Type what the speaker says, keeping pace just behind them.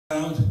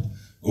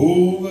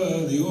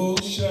over the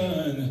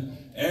ocean,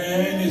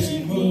 and it's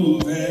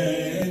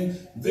moving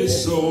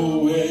this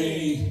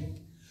way.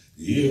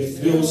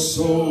 If your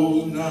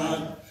soul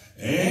not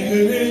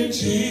anchored in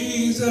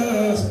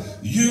Jesus,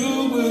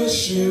 you will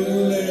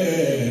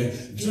surely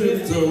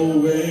drift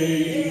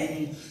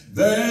away.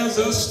 There's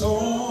a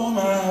storm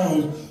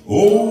out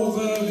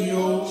over the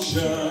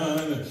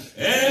ocean,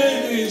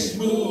 and it's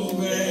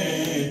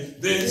moving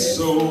this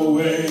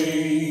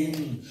way.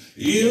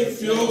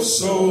 If your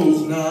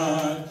soul's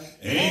not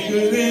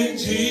anchored in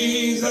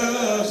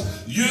Jesus,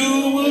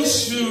 you will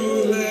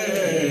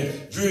surely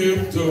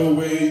drift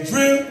away.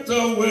 Drift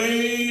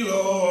away,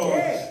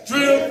 Lord.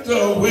 Drift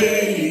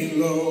away,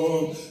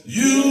 Lord.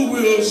 You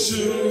will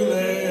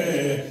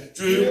surely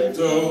drift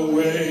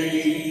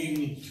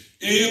away.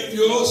 If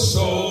your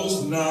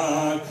soul's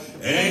not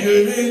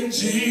anchored in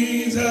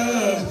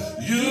Jesus,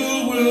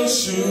 you will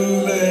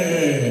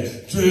surely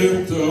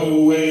drift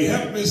away.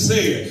 Help me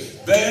say it.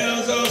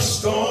 There's a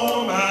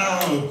storm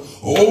out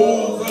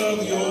over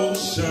the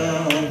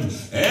ocean,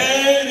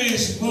 and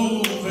it's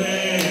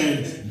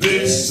moving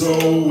this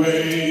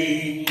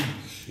way.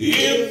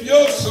 If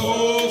your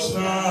soul's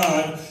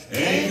not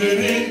anchored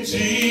in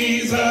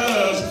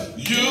Jesus,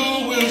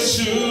 you will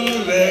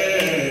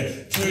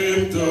surely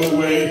drift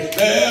away.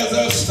 There's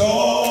a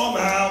storm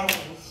out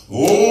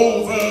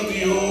over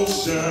the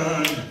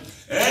ocean,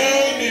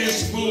 and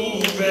it's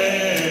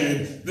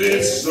moving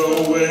this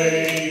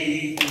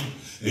way.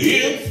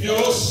 If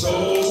your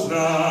soul's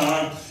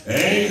not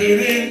anchored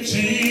in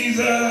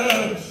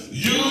Jesus,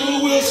 you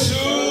will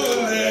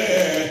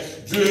surely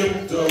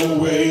drift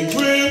away.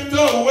 Drift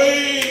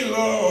away,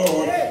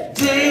 Lord.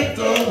 Drift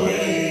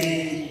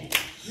away.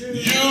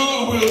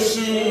 You will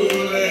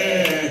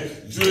surely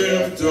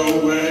drift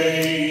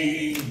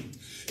away.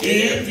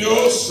 If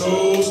your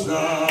soul's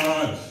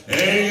not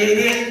anchored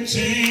in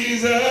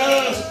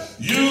Jesus,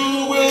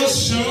 you will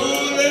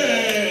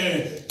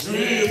surely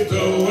drift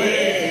away.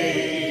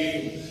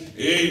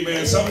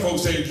 Amen. Some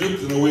folks ain't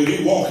drifting away,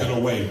 they walking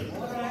away.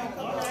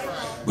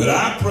 But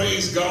I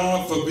praise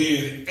God for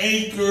being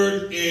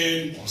anchored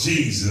in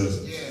Jesus.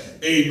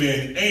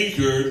 Amen.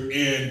 Anchored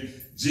in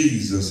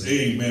Jesus.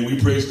 Amen. We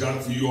praise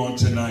God for you on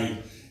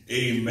tonight.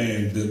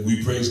 Amen. That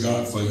we praise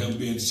God for him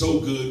being so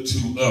good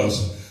to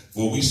us,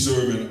 for we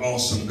serve an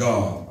awesome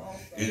God.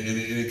 And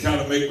it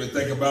kind of makes me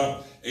think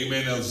about,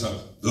 amen,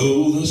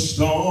 though the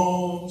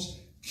storms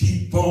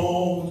keep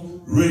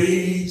on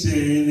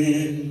raging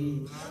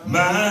in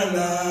my life.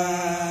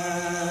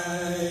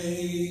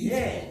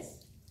 Yes.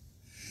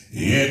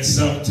 And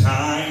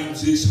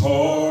sometimes it's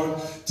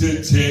hard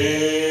to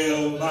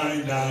tell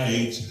my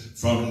night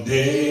from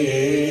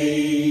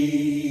day.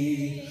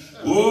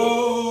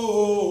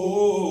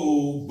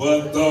 Oh,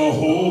 but the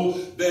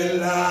hope that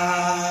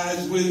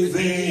lies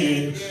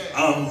within,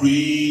 I'm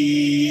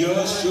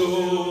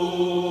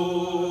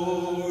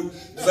reassured.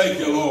 Thank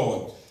you,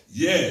 Lord.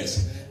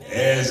 Yes,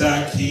 as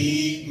I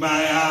keep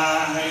my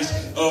eyes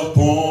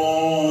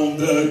upon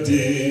the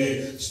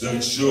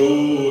distant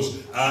shores,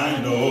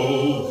 I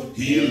know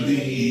he'll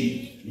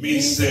lead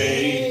me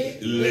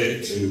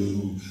safely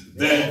to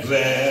that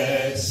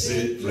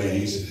blessed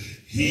place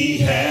he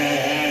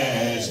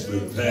has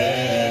prepared.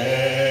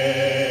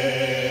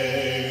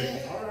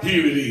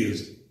 Here it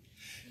is.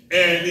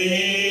 And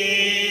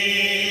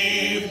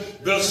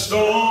if the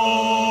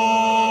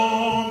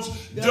storms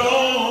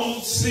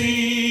don't cease,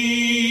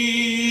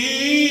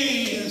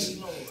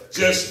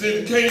 just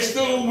in case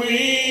the wind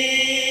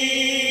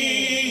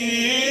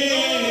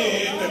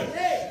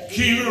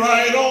keep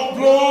right on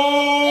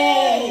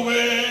blowing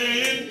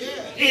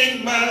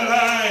in my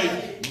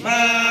life,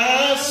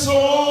 my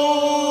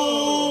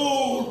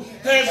soul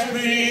has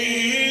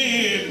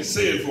been,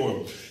 say it for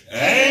him,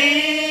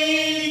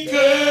 anchored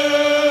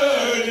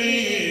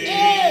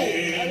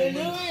in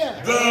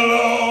the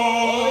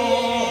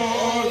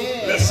Lord.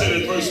 Let's say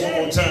that verse one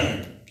more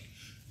time.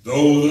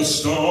 Though the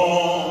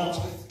storms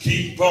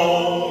keep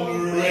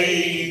on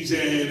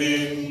raging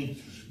in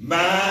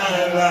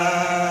my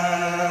life,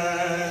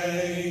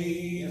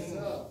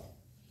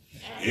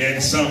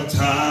 and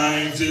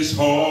sometimes it's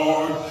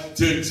hard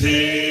to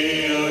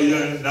tell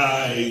your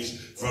night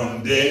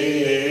from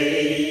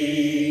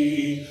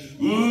day.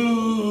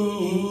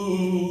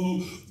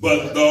 Ooh,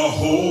 but the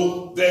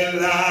hope that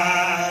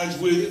lies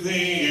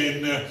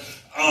within,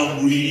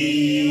 I'm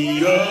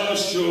reassured.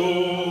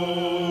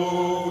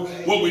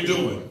 What we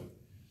doing?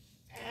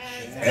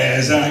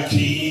 As I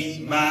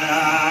keep my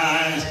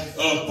eyes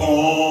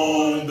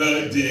upon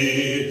the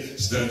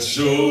distant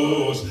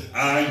shores,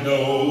 I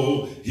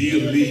know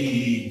he'll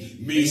lead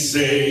me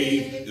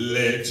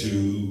safely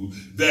to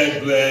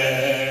that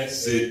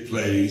blessed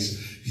place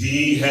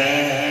he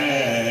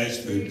has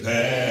prepared.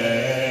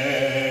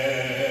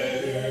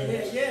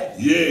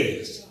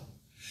 Yes.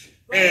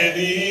 And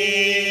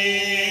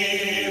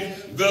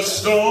if the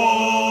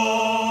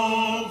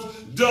storms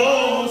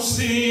don't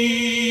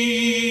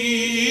cease,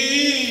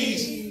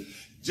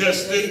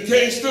 just in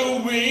case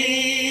the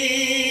wind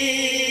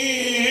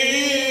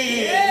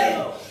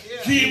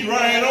keep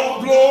right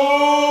on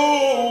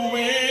blowing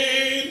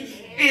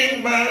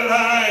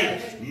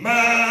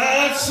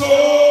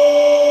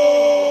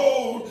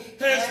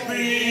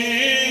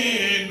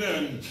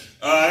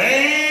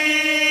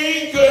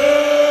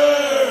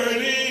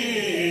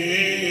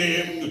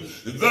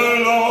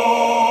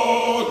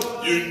Lord.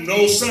 You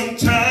know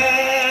sometimes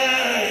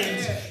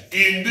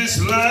in this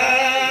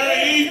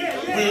life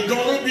we're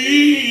going to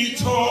be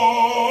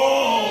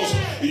tossed.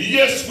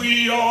 Yes,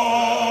 we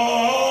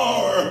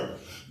are.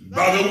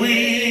 By the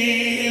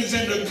winds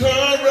and the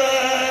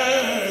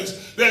currents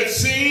that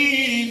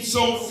seem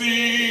so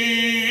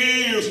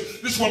fierce.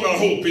 This is what my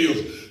hope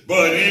is.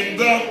 But in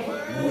the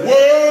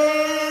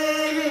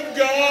Word of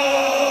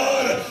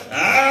God,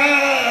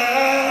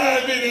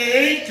 I've been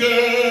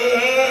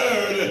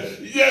anchored.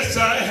 Yes,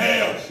 I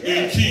have.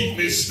 It keeps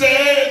me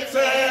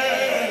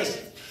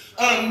steadfast,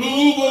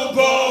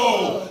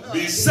 unmovable,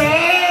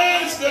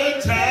 besides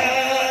the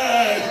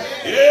tide.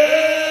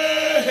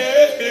 Yeah,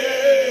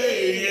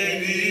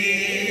 and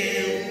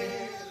if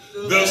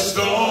the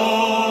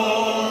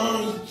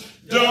storms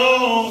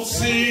don't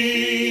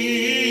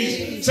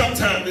cease,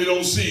 sometimes they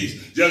don't cease.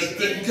 Just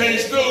in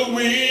case the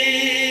wind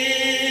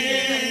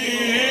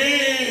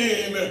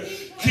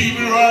keep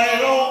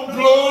right on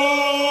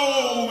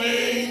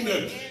blowing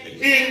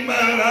in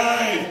my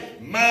life,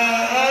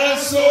 my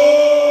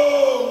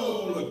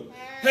soul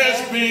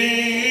has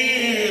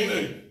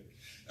been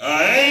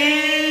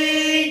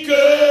anchored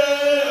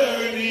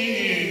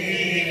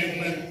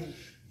in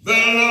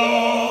the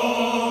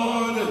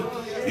Lord.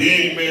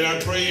 Amen. I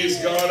praise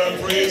God. I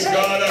praise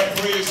God. I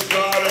praise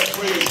God. I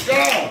praise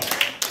God.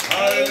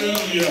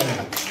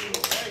 Hallelujah.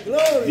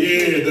 Glory.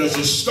 Yeah, there's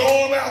a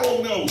storm out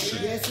on the ocean.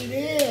 Yes, it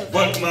is.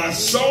 But my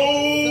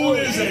soul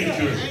is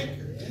anchored.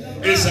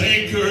 It's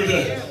anchored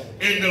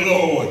in the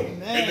Lord.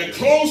 And the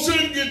closer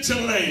it gets to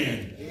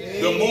land,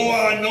 the more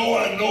I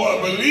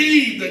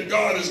believe that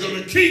God is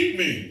going to keep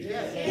me.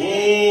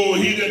 Oh,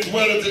 he that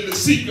dwelleth in the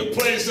secret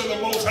place of the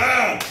Most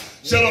High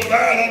shall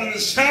abide under the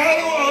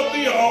shadow of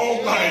the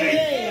Almighty.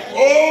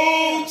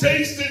 Oh,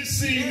 taste and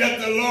see that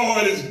the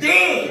Lord is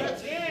good.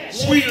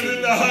 Sweeter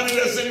than the honey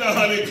that's in the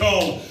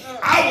honeycomb.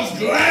 I was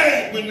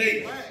glad when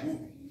they...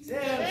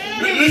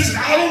 Listen,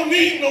 I don't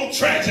need no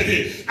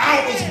tragedy.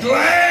 I was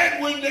glad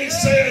when they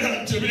said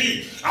unto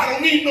me, I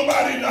don't need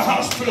nobody in the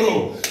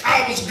hospital.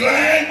 I was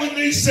glad when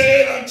they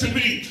said unto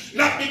me,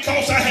 not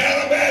because I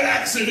had a bad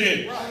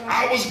accident.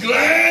 I was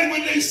glad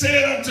when they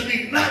said unto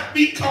me, not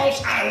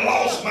because I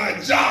lost my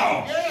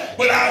job,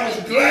 but I was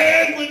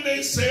glad when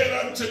they said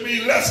unto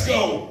me, let's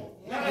go.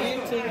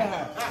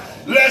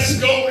 Let's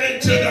go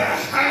into the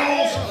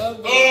house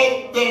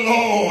of the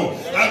Lord.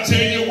 I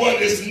tell you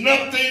what, it's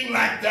nothing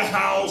like the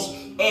house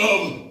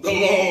of the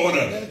Lord.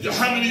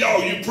 How many of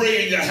y'all, you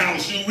pray in your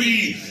house, you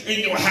read in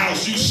your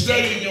house, you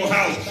study in your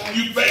house,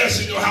 you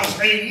fast in your house?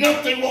 Ain't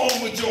nothing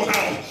wrong with your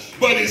house,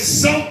 but it's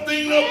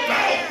something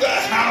about the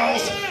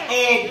house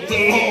of the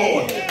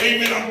Lord.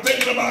 Amen. I'm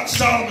thinking about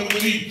Solomon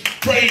when he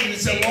prayed and he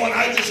said, Lord,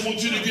 I just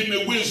want you to give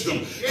me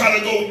wisdom how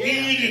to go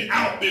in and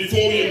out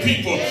before your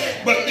people.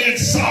 But then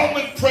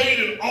Solomon prayed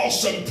an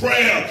awesome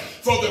prayer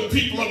for the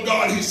people of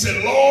God. He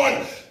said,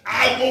 Lord,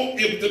 I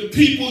want if the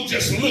people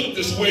just look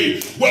this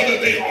way, whether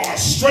they are a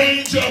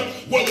stranger,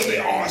 whether they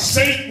are a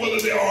saint, whether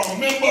they are a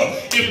member,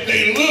 if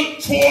they look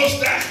towards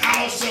the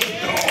house of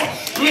God.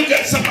 Look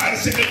at somebody and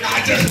say,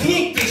 I just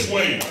look this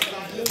way.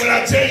 But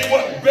I tell you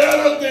what,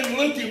 better than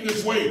looking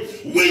this way,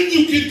 when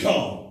you can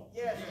come.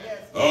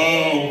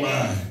 Oh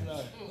my.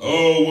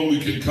 Oh, when we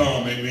can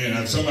come, amen.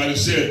 And somebody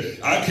said,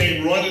 I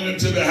came running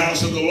into the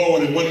house of the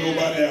Lord and wasn't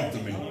nobody after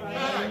me.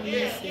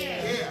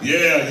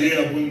 Yeah.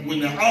 When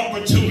the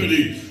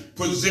opportunity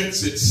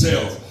presents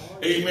itself,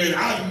 amen,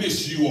 I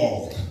miss you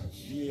all.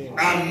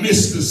 I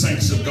miss the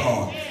saints of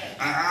God.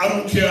 I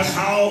don't care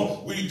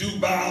how we do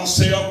by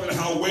ourselves and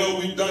how well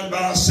we've done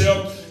by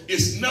ourselves.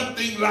 It's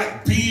nothing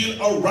like being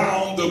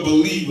around the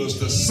believers,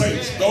 the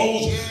saints,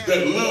 those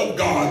that love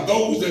God,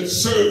 those that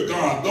serve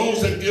God,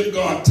 those that give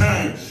God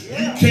time.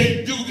 You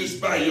can't do this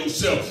by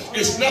yourself.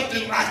 It's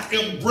nothing like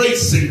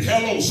embracing.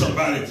 Hello,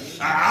 somebody.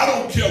 I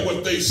don't care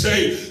what they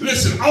say.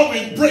 Listen, I'm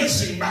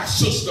embracing my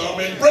sister. I'm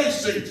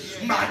embracing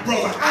my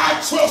brother.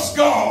 I trust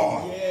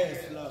God.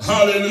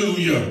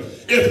 Hallelujah.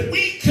 If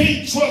we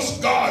can't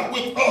trust God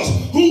with us,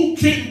 who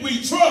can we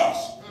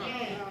trust?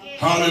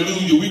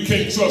 Hallelujah. We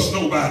can't trust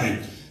nobody.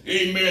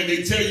 Amen.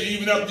 They tell you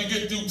even after you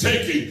get through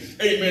taking,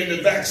 amen,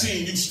 the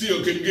vaccine, you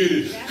still can get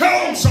it.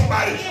 Come on,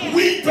 somebody.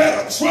 We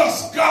better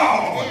trust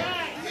God.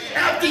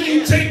 After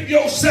you take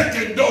your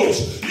second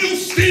dose, you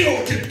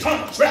still can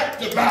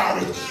contract the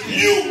virus.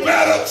 You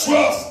better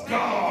trust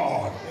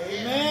God.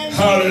 Amen.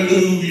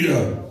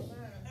 Hallelujah.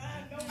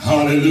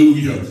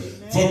 Hallelujah.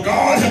 For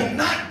God hath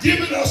not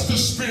given us the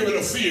spirit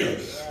of fear,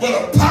 but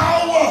a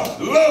power,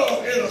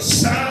 love, and a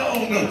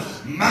sound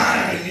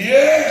mind.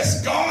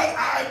 Yes, God,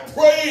 I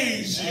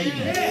praise you.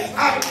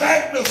 I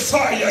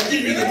magnify you. I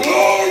give you the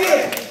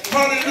glory.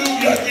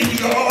 Hallelujah. I give you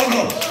the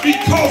honor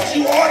because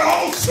you are an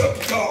awesome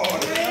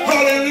God.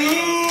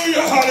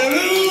 Hallelujah.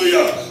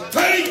 Hallelujah.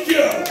 Thank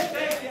you.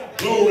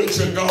 Glory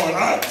to God.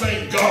 I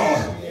thank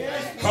God.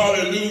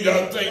 Hallelujah.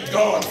 I thank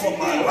God for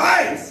my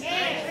life.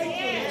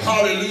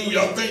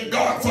 Hallelujah. I thank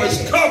God for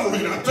his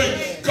covering. I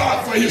thank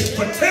God for his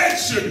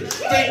protection.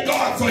 Thank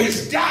God for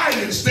his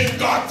guidance. Thank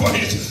God for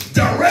his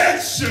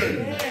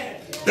direction.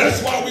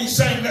 That's why we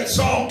sang that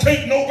song,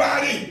 can't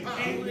nobody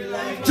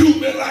do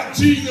me like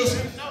Jesus.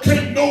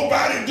 Can't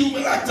nobody do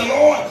me like the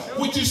Lord.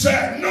 Would you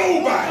say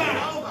nobody?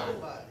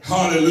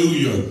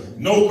 Hallelujah.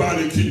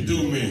 Nobody can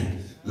do me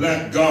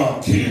like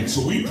God can.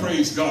 So we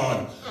praise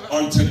God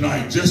on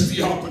tonight. Just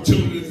the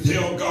opportunity to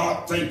tell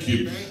God thank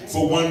you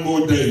for one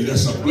more day.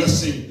 That's a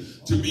blessing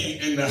to be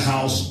in the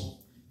house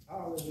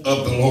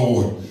of the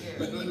Lord.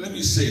 Let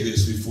me say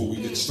this before we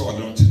get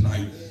started on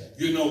tonight.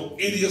 You know,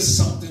 it is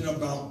something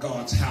about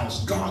God's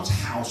house. God's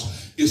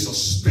house is a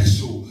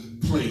special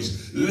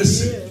place.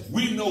 Listen,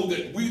 we know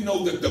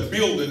that the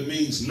building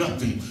means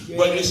nothing,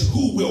 but it's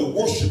who will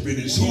worship it,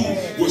 it's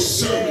who will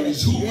serve it,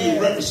 it's who will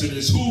reverence it,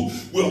 it's who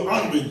will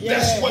honor it.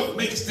 That's what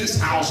makes this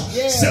house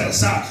set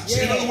aside.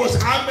 See, in other words,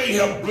 I may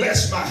have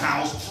blessed my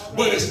house,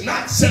 but it's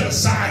not set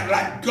aside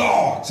like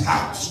God's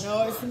house.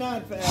 No, it's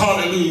not.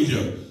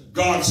 Hallelujah.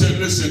 God said,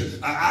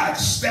 listen, I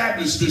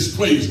established this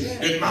place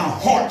and my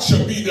heart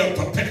shall be there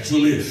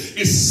perpetually.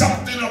 It's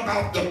something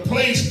about the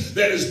place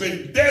that has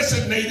been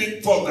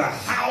designated for the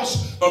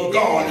house of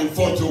God and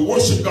for to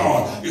worship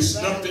God. It's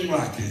nothing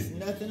like it.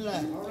 Nothing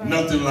like it.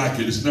 Nothing like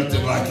it. It's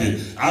nothing like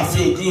it. I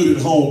feel good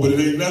at home, but it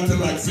ain't nothing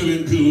like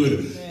feeling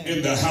good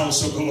in the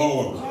house of the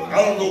Lord.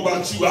 I don't know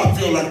about you. I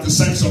feel like the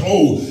saints of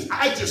old.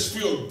 I just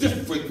feel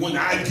different when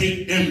I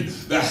get in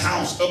the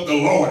house of the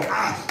Lord.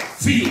 I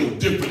feel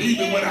different.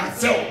 Even when I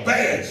felt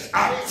bad,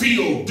 I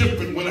feel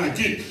different when I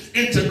get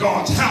into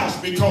God's house,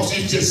 because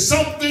it's just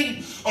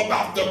something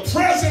about the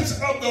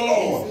presence of the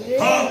Lord.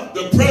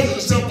 The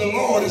presence of the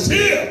Lord is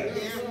here.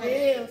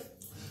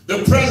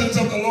 The presence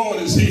of the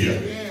Lord is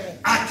here.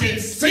 I can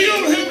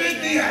feel him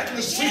in the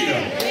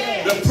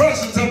atmosphere. The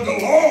presence of the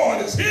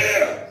Lord is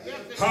here.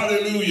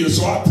 Hallelujah.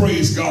 So I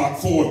praise God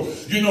for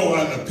it. You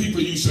know, people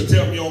used to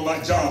tell me on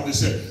my job, they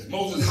said,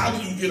 Moses, how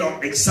do you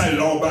get excited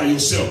all by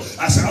yourself?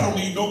 I said, I don't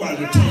need nobody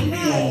to turn me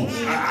on.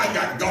 I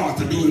got God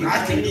to do it.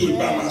 I can do it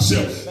by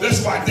myself.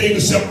 That's why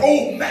David said,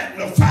 oh,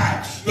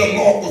 magnify the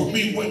Lord with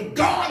me. When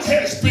God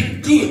has been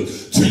good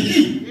to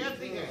you,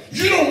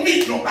 you don't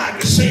need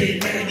nobody to say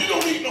amen. You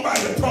don't need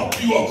nobody to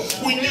pump you up.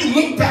 When you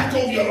look back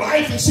over your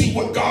life and see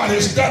what God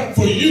has done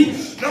for you,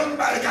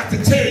 nobody got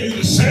to tell you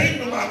to sing,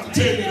 nobody to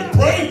tell you to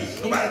pray,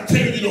 nobody to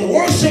tell you to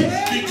worship,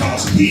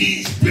 because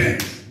he's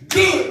been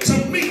good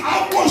to me.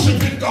 I'm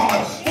worshiping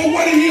God for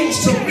what he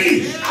is to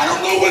me. I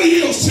don't know what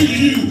he is to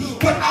you,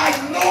 but I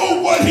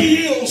know what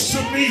he is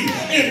to me.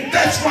 And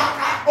that's why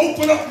I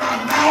open up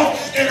my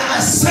mouth and I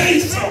say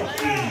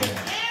something.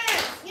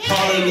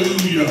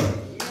 Hallelujah.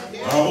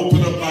 I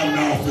open up my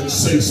mouth and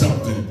say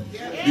something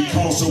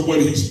because of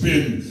what he's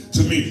been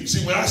to me.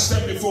 See, when I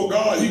stand before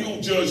God, he's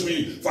going to judge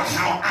me for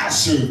how I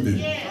served him.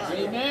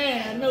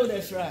 Amen. I know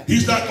that's right.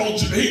 He's not going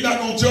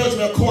to judge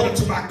me according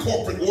to my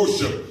corporate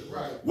worship.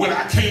 When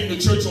I came to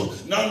church,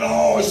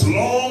 no, it's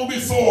long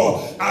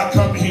before I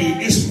come here.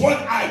 It's what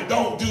I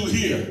don't do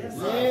here.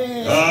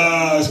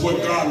 It's what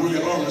God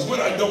really honors. What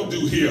I don't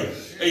do here.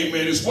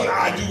 Amen. It's what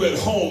I do at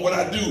home, what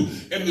I do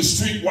in the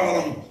street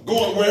while I'm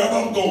going wherever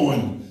I'm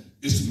going.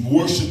 It's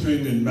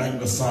worshiping and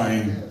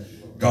magnifying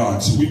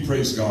God. So we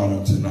praise God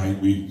on tonight.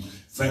 We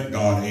thank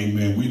God.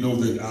 Amen. We know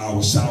that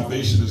our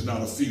salvation is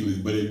not a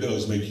feeling, but it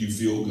does make you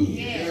feel good.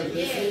 Yes,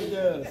 it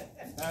does.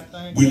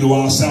 We know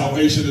our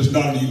salvation is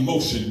not an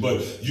emotion,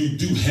 but you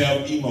do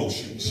have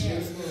emotions.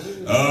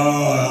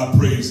 I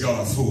praise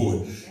God for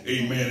it.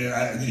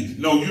 Amen.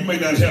 No, you may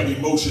not have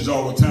emotions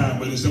all the time,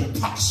 but it's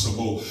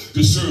impossible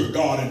to serve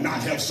God and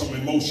not have some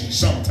emotion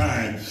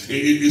sometimes.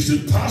 It's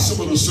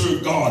impossible to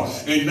serve God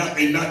and not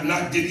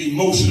get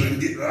emotional and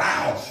get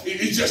loud.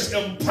 It's just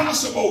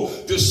impossible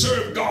to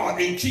serve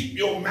God and keep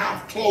your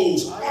mouth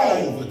closed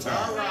all the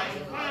time.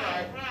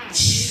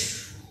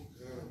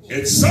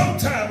 At some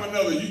time or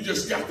another, you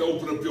just got to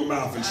open up your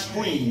mouth and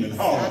scream and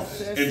holler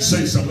and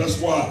say something. That's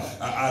why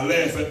I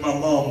laugh at my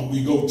mom when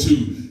we go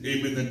to,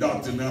 the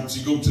doctor. Now,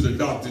 she go to the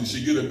doctor and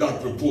she get a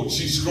doctor report.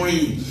 She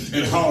scream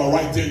and holler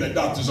right there in the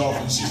doctor's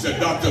office. She said,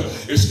 doctor,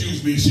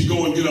 excuse me. She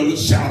go and get a little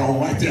shout on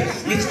right there.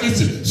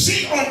 Listen,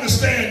 she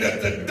understands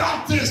that the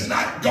doctor is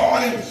not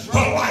guarding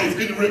her life.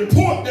 And the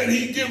report that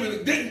he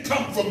given didn't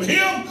come from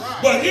him,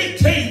 but it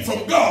came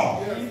from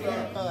God.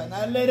 And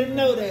I let him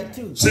know that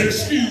too. Say,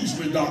 excuse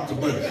me, doctor,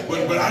 but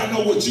I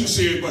know what you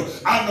said,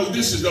 but I know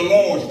this is the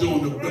Lord's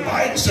doing. The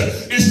Bible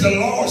says it's the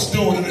Lord's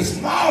doing, and it's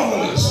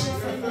marvelous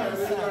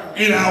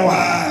in our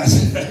eyes.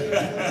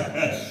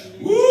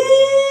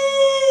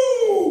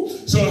 Woo!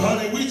 So,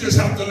 honey, we just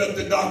have to let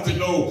the doctor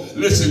know,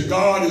 listen,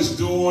 God is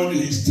doing,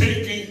 he's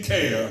taking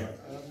care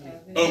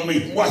of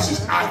me. Watch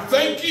this. I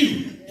thank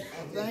you.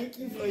 Thank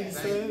you for your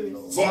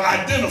service. For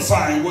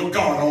identifying what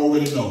God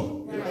already knows.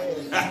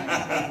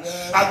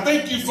 I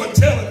thank you for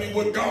telling me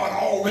what God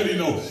already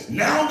knows.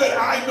 Now that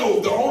I know,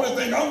 the only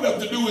thing I'm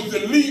going to do is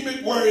to leave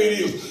it where it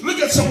is. Look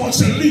at someone and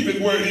say, leave it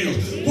where it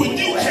is. When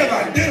you have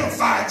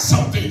identified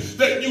something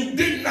that you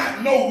did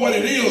not know what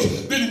it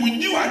is, then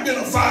when you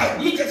identify,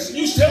 you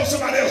tell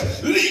somebody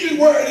else, leave it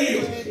where it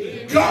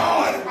is.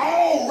 God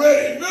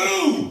already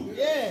knew.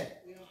 Yeah.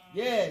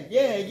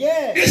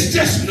 It's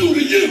just new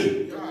to you.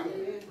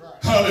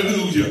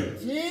 Hallelujah.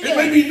 It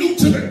may be new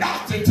to the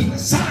doctor, to the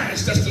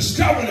science that's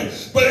discovering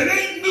it, but it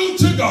ain't new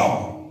to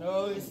God.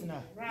 No, it's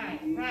not.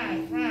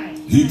 Right.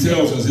 He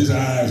tells us his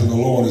eyes of the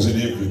Lord is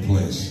in every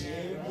place.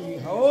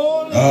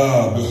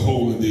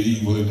 Beholding the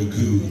evil and the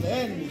good.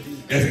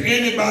 If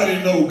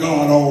anybody know,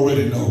 God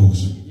already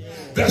knows.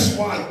 That's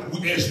why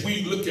as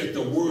we look at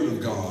the word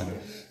of God,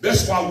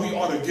 that's why we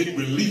ought to get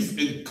relief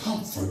and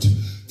comfort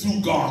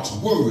through God's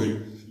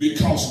word,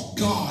 because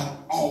God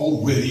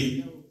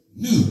already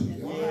knew.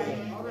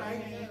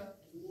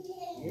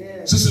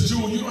 Sister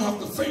Jewel, you don't have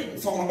to faint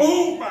and fall.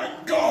 Oh my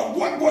God,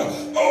 what?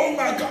 Oh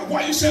my God,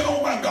 why you saying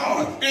oh my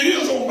God? It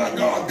is oh my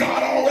God.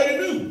 God already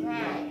knew.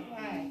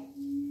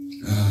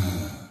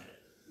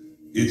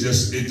 It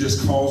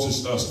just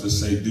causes us to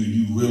say, do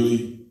you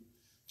really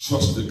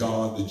trust the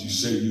God that you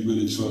say you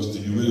really trust? Do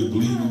you really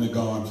believe in the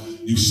God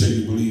you say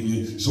you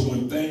believe in? So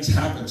when things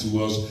happen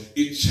to us,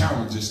 it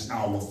challenges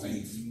our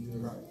faith.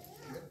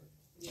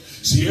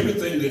 See,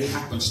 everything that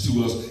happens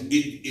to us,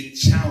 it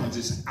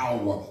challenges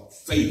our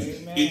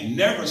faith. Amen. It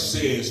never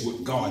says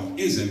what God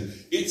isn't.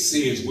 It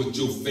says what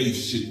your faith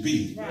should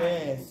be.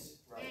 Yes.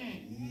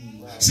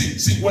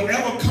 See,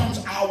 whatever comes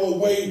our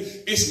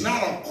way, it's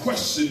not a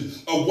question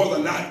of whether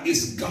or not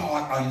it's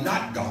God or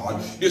not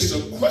God. It's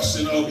a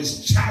question of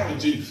it's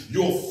challenging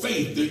your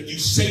faith that you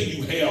say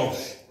you have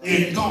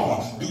in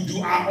God.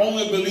 Do I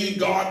only believe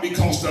God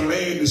because the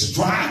land is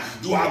dry?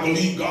 Do I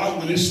believe God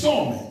when it's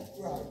storming?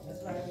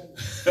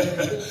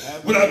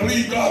 When I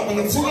believe God when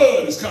the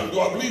flood is coming? Do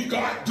I believe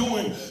God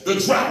during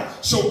the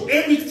drought? So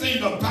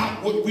everything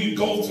about what we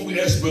go through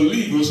as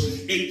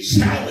believers, it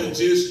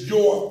challenges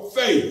your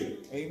faith.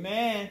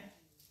 Amen.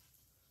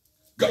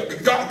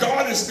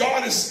 God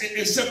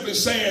is simply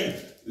saying,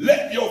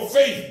 let your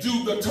faith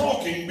do the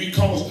talking,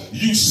 because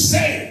you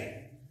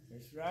say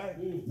that's right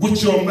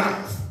with your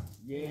mouth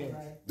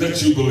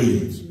that you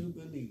believe.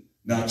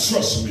 Now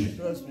trust me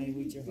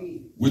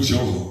with your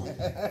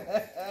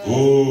heart.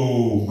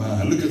 Oh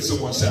my, look at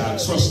someone say, I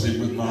trust him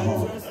with my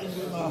heart. I trust him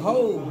with my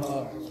whole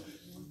heart.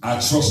 I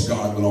trust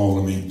God with all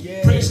of me.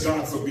 Yes. Praise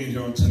God for being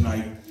here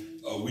tonight.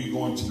 We're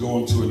going to go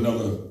into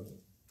another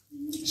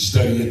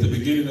study. At the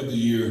beginning of the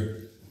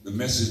year, the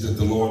message that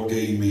the Lord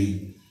gave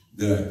me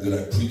that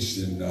I preached,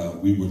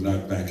 and we were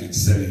not back in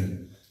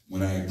setting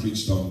when I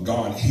preached on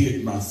God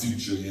hid my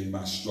future in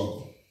my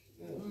struggle.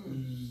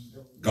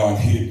 God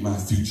hid my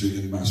future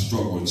in my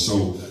struggle. And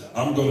so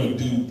I'm gonna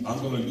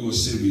do a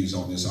series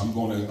on this. I'm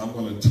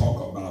gonna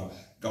talk about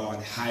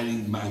God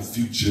hiding my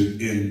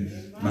future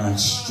in my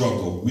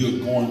struggle.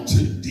 We're going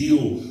to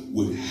deal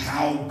with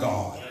how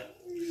God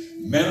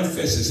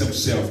manifests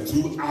himself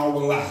through our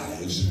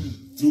lives,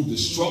 through the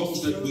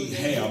struggles that we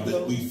have,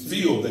 that we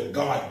feel that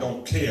God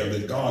don't care,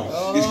 that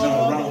God is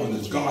not around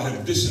us, God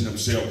has distanced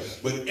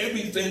himself. But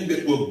everything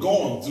that we're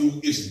going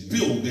through is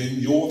building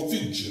your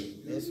future.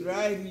 That's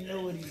right. You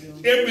know what he's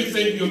doing.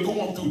 Everything you're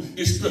going through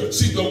is good.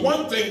 See, the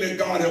one thing that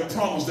God has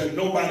promised that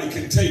nobody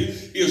can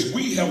take is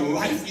we have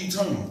life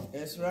eternal.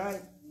 That's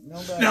right.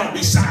 Nobody. Now,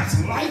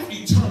 besides life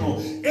eternal,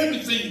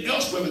 everything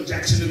else, Brother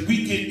Jackson, that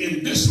we get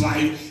in this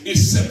life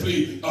is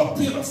simply a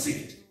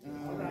benefit.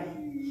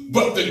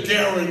 But the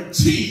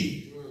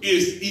guarantee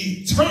is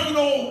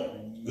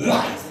eternal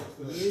life.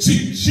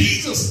 See,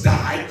 Jesus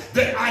died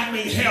that I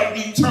may have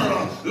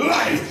eternal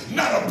life,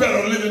 not a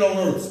better living on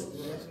earth.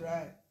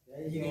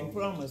 He didn't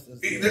promise us.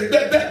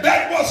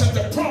 That wasn't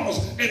the promise.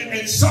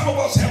 And some of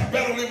us have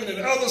better living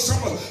than others.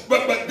 Some of us,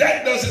 but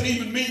that doesn't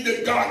even mean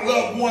that God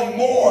loved one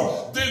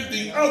more than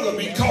the other,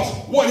 because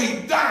what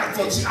he died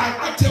for. See,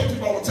 I tell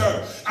people all the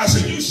time, I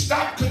say, you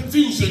stop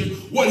confusing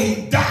what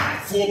he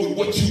died for with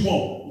what you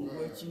want.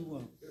 What you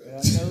want. I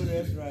know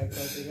that's right.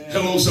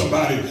 Hello,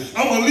 somebody.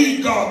 I'm going to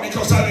leave God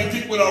because I didn't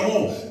get what I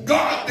want.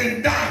 God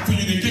didn't die for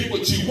you to get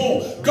what you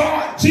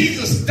want.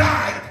 Jesus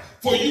died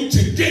for you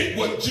to get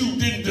what you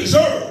didn't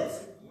deserve.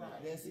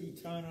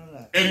 Eternal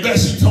life. And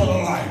that's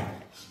eternal life.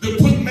 To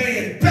put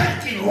man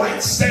back in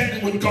right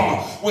standing with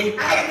God. When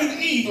Adam and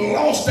Eve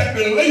lost that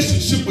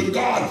relationship with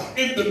God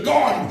in the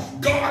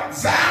garden, God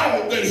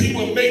vowed that he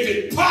would make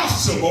it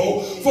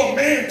possible for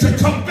man to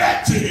come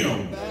back to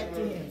him.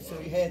 So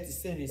he had to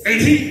send his son.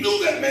 And he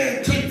knew that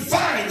man couldn't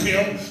find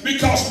him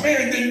because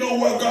man didn't know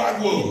where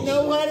God was. Didn't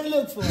know where to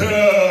look for him.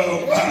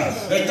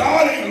 And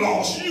God ain't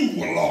lost, you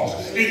were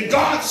lost. And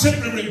God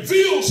simply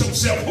reveals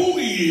himself who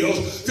he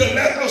is to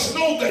let us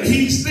know that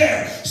he's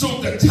there.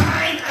 So the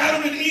time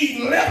Adam and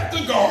Eve left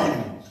the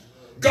garden,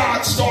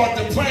 God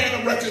started the plan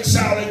of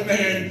reconciling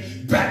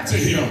man back to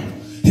him.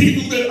 He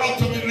knew that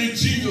ultimately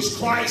Jesus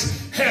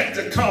Christ had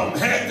to come,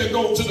 had to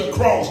go to the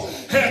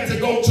cross, had to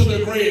go to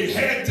the grave,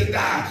 had to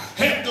die,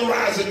 had to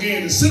rise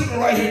again and sit on the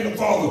right hand of the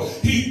Father.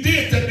 He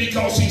did that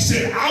because he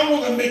said, I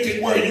want to make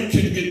it where you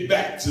can get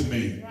back to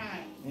me.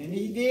 And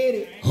he did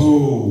it.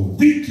 Oh,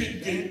 we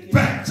can get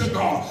back to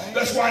God.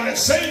 That's why in that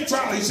same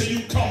trial, he said,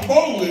 you come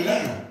boldly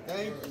now.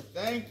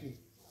 Thank you.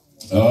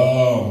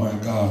 Oh, my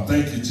God.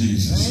 Thank you,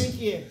 Jesus.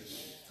 Thank you.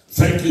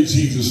 Thank you,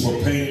 Jesus,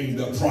 for paying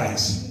the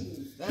price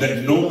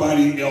that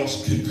nobody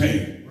else can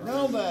pay.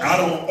 Nobody. I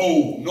don't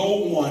owe no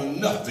one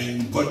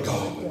nothing but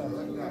God.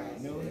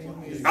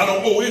 I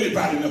don't owe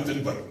anybody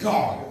nothing but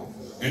God.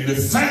 And the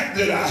fact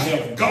that I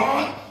have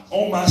God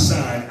on my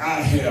side,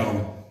 I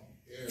have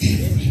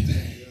everything.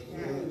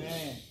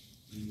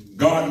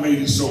 God made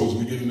it so as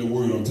we get in the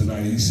word on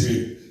tonight. He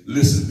said,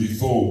 listen,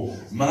 before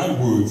my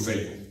word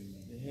failed.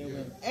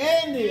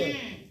 And the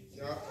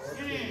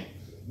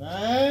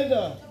my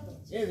God,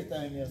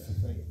 everything else is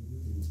faith.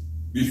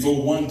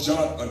 Before one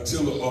jot or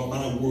tittle of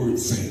my word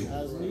failed.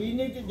 I was reading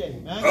it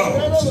today.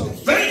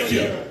 Thank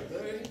you.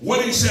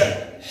 What he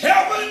said,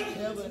 heaven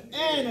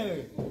and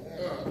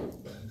earth.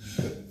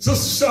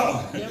 Sister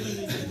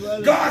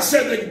Shaw, God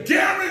said the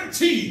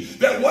guarantee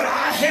that what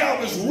I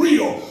have is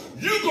real.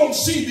 You're going to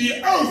see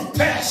the earth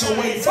pass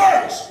away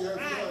first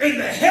and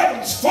the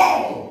heavens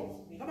fall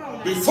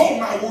before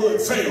my word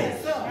fail.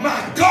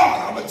 My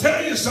God, I'm going to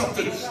tell you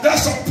something.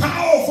 That's a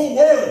powerful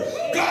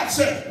word. God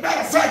said, matter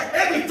of fact,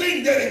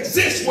 everything that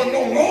exists will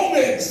no longer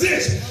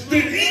exist.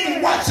 Then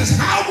even watch this.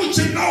 How would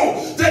you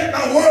know that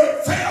my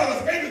word failed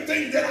if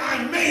everything that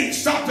I made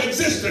stopped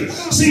existing?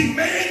 See,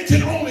 man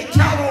can only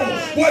count on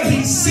what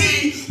he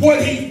sees,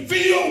 what he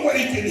feels, what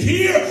he can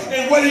hear,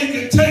 and what he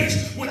can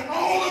taste. When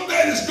all of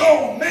that is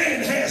gone,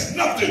 man has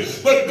nothing.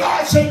 But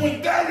God said,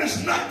 when there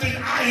is nothing,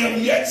 I am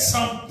yet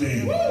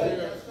something.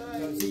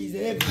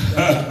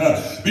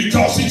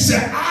 Because he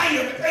said, I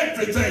am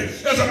everything.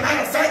 As a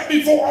matter of fact,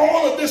 before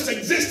all of this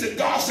existed,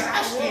 God said,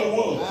 I still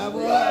was.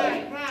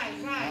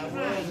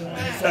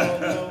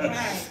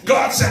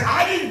 God said,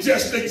 I didn't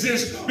just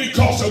exist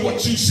because of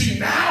what you see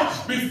now.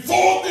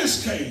 Before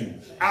this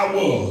came, I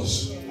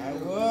was.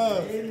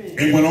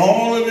 And when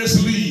all of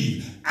this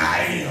leave,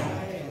 I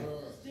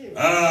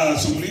am.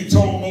 So when he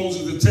told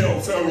Moses to tell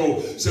Pharaoh,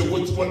 said,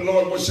 what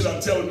Lord, what should I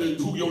tell him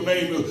who your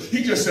name is?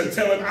 He just said,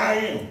 tell him I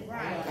am.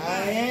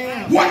 I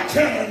am. What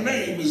kind of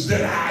name is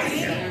that I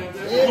am?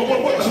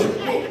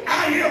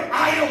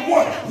 I am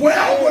what?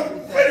 Well,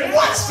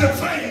 watch the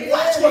thing.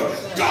 Watch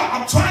what God,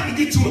 I'm trying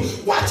to get to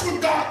it. Watch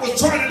what God was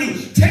trying to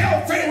do.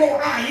 Tell Pharaoh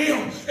I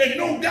am. And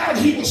no doubt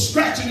he was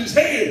scratching his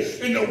head.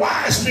 And the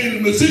wise men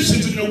and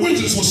musicians and the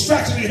wizards were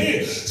scratching their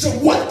head. So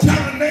what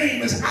kind of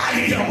name is I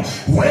am?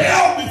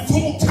 Well,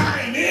 before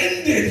time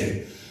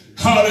ended.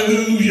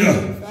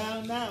 Hallelujah.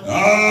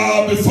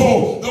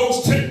 Before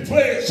those 10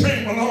 plagues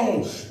came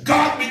along,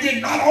 God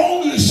began not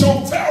only to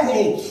show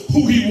Pharaoh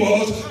who he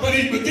was, but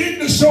he began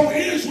to show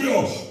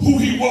Israel who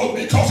he was,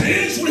 because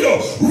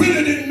Israel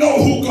really didn't know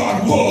who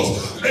God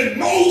was. And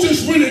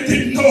Moses really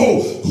didn't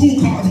know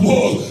who God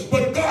was.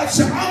 But God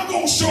said, I'm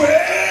going to show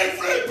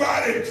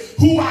everybody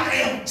who I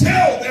am.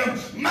 Tell them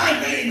my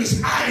name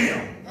is I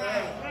am.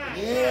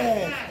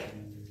 Yeah.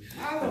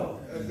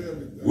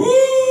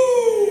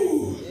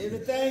 Woo!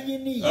 Everything you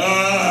need.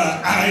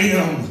 I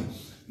am.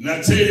 And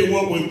I tell you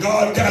what, when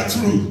God got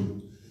through,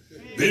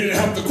 they didn't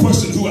have to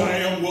question who I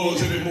am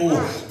was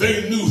anymore.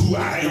 They knew who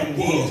I am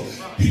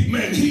was.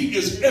 He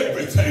is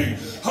everything.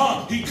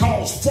 He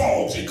calls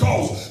frogs. He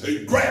calls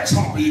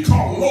grasshopper. He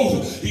calls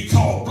loaves. He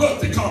calls blood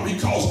to come. He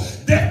calls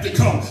death to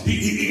come.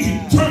 He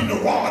turned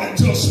the rod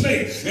into a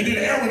snake. And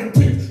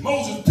then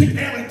Moses picked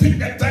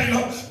that thing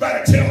up by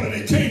the tail, and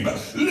it came back.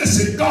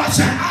 Listen, God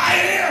said, I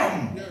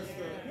am.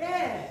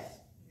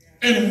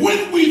 And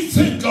when we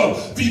think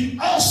of the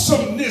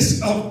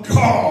awesomeness of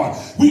God,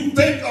 we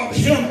think of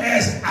him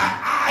as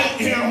I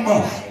am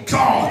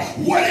God.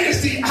 What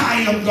is the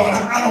I am God?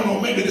 I don't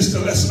know, maybe this is the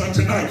lesson of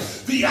tonight.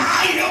 The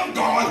I am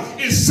God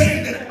is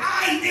saying that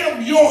I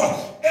am your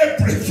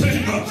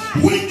everything.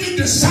 When you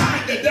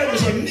decide that there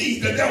was a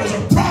need, that there was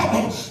a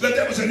problem, that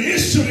there was an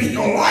issue in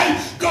your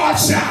life, God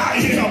said I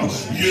am.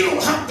 You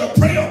don't have to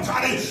pray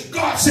about it.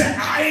 God said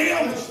I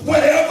am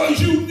whatever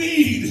you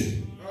need.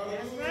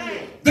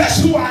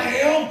 That's who I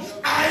am.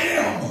 I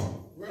am.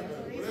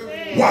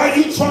 Why are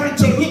you trying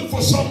to look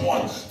for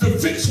someone to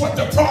fix what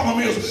the problem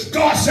is?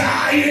 God said,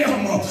 I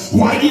am.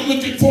 Why are you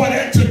looking for an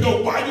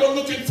antidote? Why are you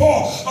looking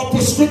for a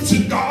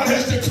prescription? God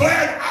has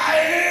declared, I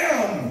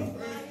am.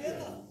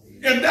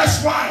 And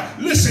that's why,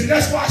 listen,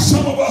 that's why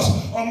some of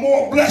us are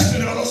more blessed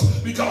than others,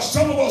 because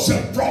some of us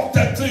have brought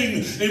that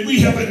thing and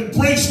we have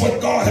embraced what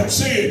God has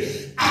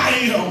said. I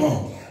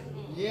am.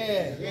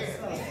 Yeah.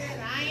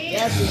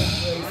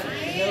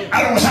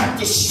 I don't have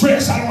to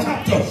stress. I don't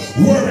have to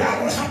worry. I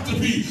don't have to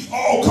be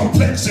all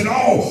complex and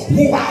all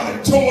wore out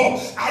and tore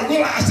up. I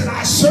realize that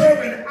I serve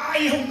and I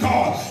am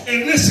God.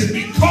 And listen,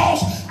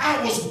 because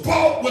I was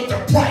bought with the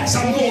price,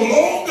 I'm no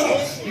longer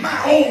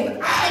my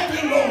own. I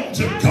belong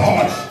to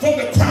God. From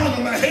the crown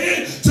of my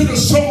head to the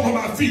sole of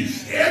my feet.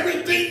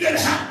 Everything that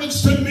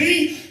happens to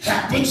me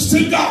happens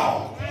to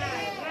God.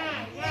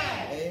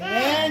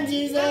 Amen,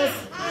 Jesus.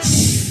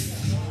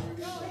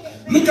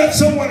 Look at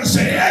someone and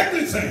say,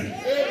 everything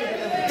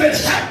that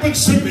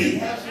happens to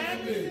me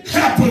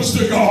happens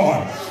to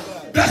God.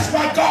 That's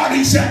why God,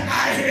 he said,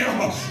 I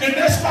am. And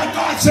that's why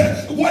God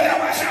said,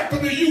 whatever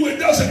happened to you, it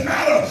doesn't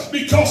matter,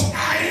 because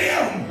I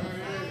am.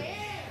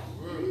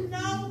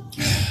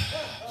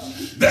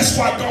 That's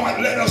why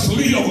God let us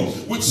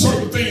live with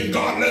certain things.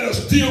 God let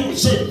us deal with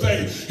certain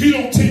things. He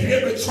don't take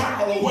every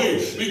trial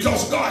away,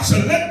 because God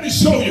said, let me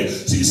show you.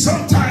 See,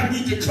 sometimes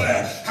we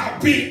declare how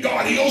big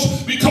God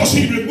is because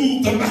he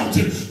removed the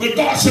mountain. But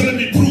God said, let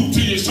me prove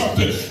to you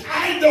something.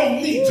 I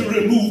don't need to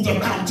remove the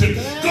mountain.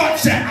 God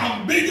said,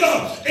 I'm bigger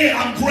and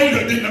I'm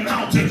greater than the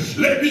mountain.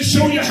 Let me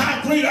show you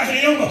how great I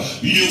am.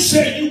 You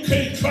said you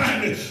can't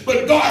climb it,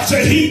 but God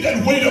said, he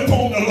that wait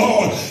upon the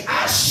Lord,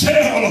 I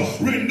shall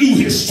renew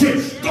his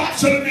strength. God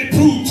said, let me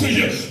prove to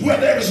you where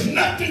there is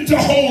nothing to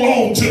hold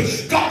on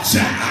to. God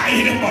said, I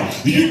am.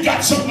 You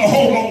got something to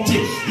hold on to.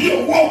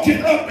 You're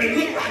walking up and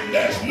look like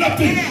there's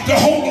nothing to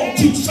hold on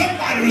to.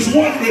 Somebody is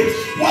wondering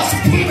what's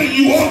pulling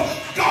you up.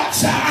 God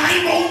said,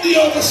 I'm on the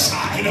other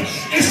side.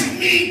 It's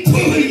me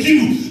pulling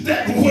you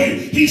that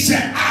way. He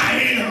said,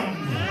 I am.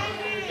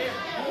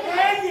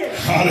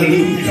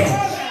 Hallelujah.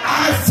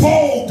 I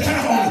fall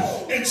down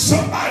and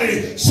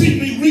somebody see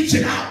me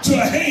reaching out to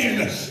a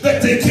hand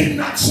that they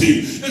cannot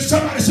see. And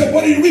somebody said,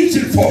 what are you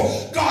reaching for?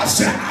 God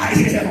said, I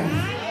am.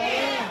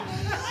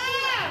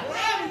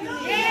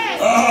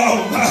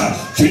 Oh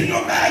my. Can you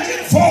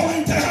imagine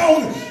falling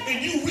down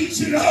and you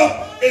reaching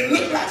up and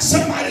look like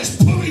somebody's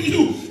pulling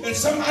you, and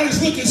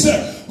somebody's looking and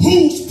say,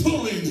 who's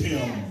pulling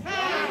him?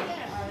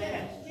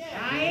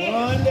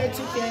 One that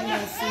you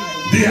cannot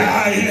see. The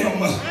I am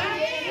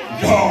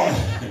God.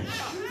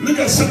 Look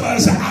at somebody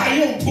and say, I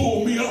am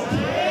pull me up.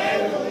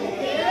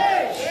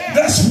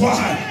 That's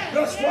why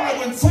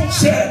when folks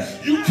say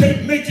you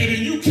can't make it and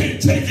you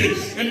can't take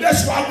it, and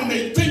that's why when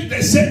they think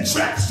they set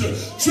traps to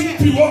trip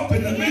you up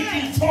and to make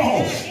you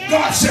fall,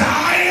 God said,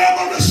 I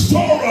am a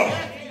restorer.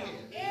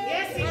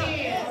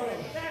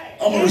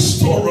 I'm a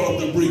restorer of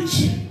the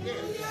breach.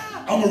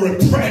 I'm a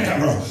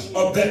repairer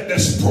of that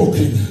that's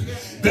broken,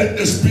 that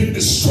that's been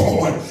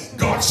destroyed.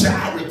 God said,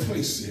 I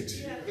replace it.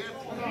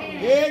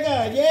 Yeah,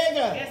 God. Yeah,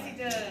 God. Yes, he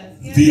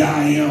does. The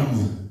I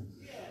am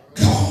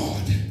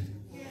God.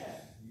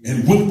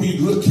 And when we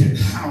look at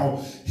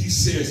how he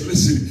says,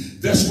 listen,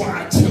 that's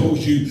why I tell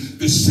you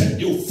to set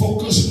your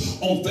focus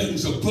on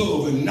things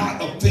above and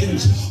not of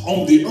things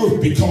on the earth,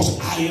 because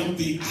I am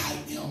the I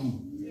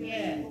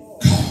am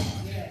God.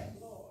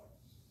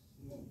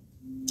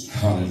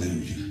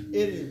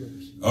 Hallelujah.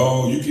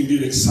 Oh, you can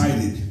get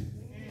excited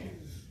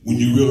when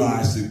you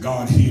realize that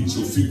God hears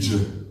your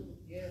future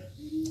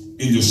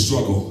in your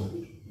struggle,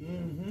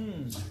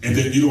 and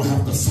that you don't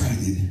have to fight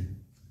it,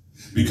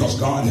 because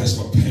God has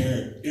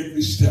prepared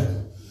every step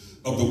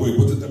of the way.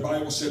 What did the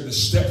Bible say? The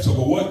steps of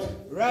a what?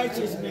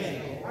 Righteous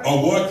man. A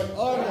what?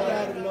 Ordered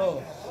by the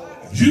Lord.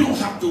 You don't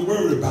have to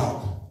worry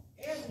about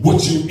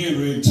what you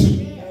enter into.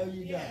 No,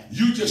 you don't.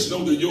 You just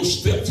know that your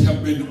steps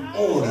have been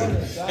ordered.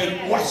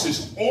 And watch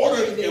this.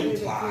 Ordered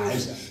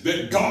implies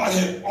that God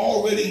had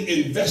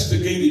already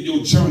investigated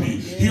your journey.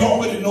 He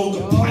already knows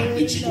the plight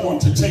that you're going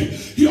to take.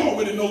 He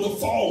already knows the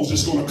falls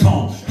that's going to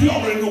come. He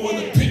already knows where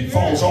the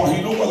pitfalls are.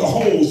 He knows where the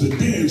holes, the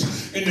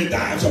dens, and the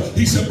dives are.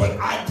 He said, but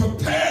I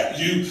prepared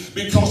you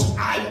because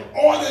I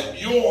ordered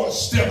your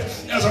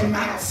steps. As a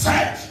matter of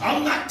fact,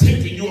 I'm not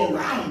taking you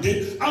around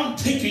it. I'm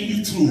taking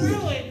you through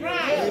it.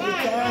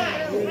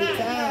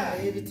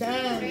 Every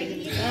time.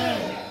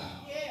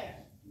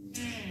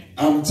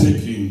 I'm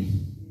taking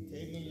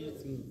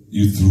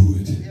you through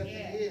it.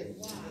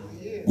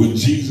 When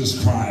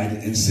Jesus cried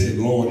and said,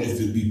 Lord, if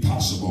it be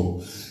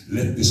possible,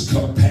 let this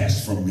cup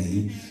pass from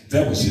me,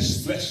 that was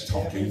his flesh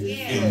talking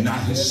and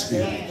not his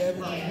spirit. That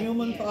was a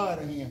human part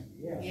of him.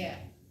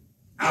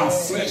 Our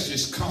flesh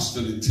is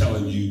constantly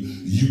telling you,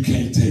 you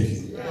can't take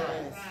it.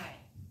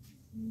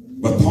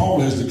 But Paul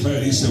has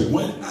declared, he said,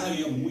 when I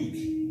am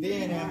weak,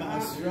 then am I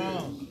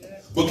strong.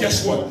 But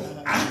guess what?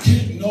 I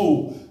can't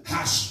know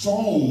how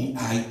strong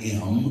I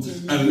am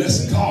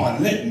unless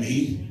God let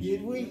me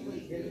Get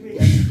weak.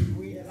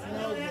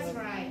 That's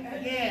right.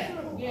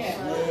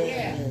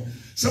 Yeah.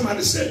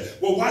 Somebody said,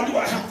 well, why do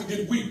I have to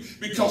get weak?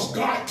 Because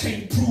God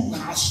can't prove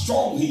how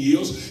strong he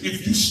is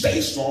if you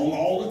stay strong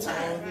all the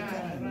time.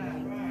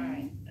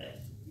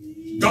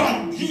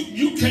 God,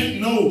 you can't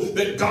know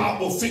that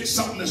God will fix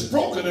something that's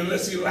broken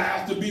unless he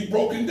allows to be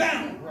broken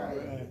down.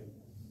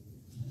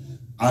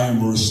 I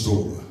am a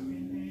restorer.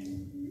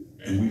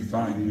 And we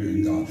find here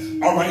in God.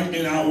 All right,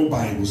 in our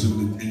Bibles,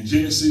 in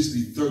Genesis,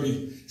 the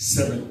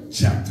 37th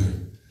chapter.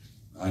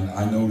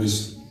 I know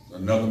there's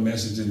another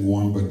message in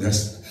one, but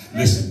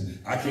listen,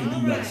 I can't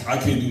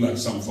do like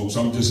some folks.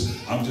 I'm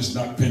just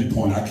not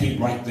pinpoint. I can't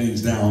write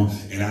things down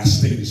and I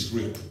stay the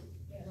script.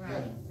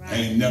 I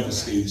ain't never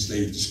stayed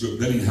the script.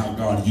 That ain't how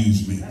God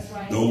used me.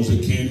 Those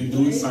that can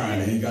do it, fine.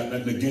 I ain't got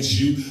nothing against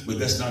you, but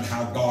that's not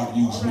how God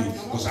used me.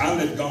 Because I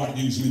let God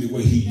use me the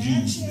way he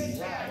used me.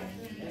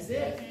 That's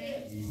it.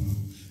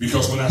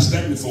 Because when I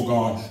stand before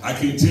God, I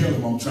can't tell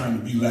him I'm trying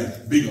to be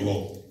like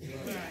Bigelow.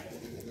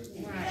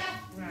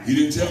 He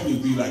didn't tell me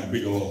to be like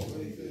Bigelow.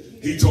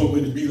 He told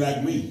me to be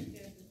like me.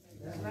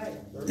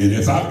 And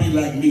if I be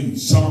like me,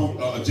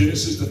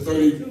 Genesis the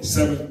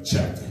 37th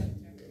chapter.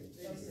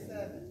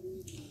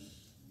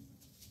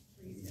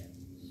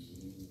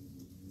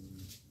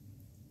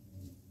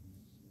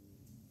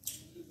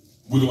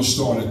 We're going to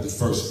start at the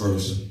first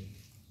verse.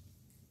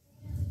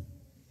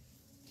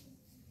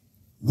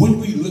 When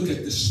we look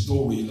at the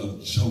story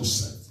of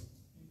Joseph,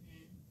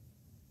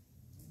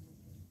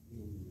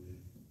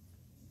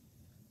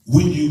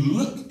 when you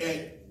look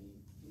at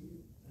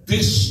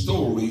this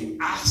story,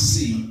 I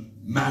see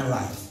my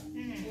life.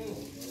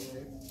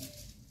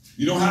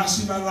 You know how I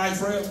see my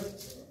life, Rev?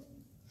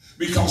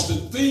 Because the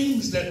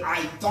things that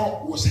I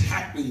thought was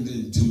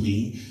happening to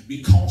me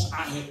because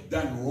I had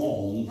done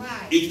wrong,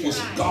 it was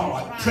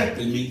God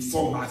prepping me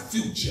for my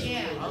future.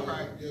 Yeah. All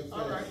right.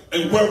 All right.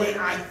 And wherein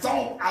I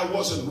thought I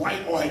wasn't right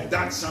or had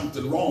done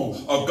something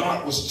wrong or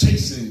God was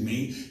chasing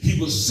me,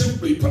 he was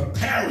simply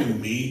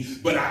preparing me,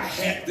 but I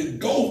had to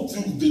go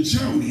through the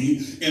journey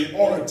in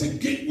order to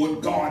get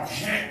what God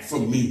had for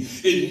me.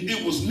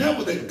 It was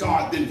never that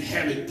God didn't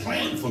have it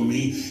planned for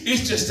me.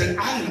 It's just that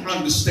I didn't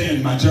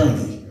understand my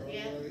journey.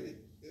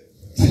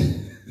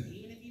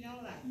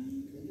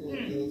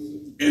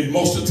 And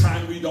most of the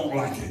time we don't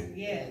like it.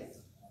 Yes.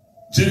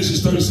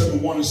 Genesis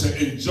 37:1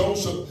 said, and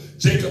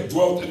Jacob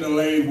dwelt in the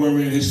land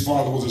wherein his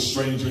father was a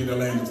stranger in the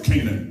land of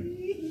Canaan.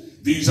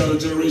 These are the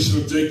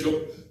generation of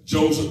Jacob.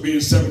 Joseph,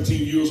 being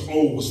 17 years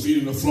old, was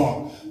feeding the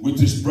flock with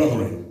his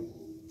brethren.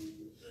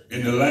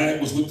 And the lad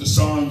was with the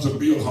sons of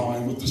Bilhah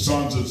and with the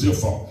sons of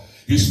Zilpah,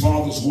 his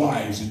father's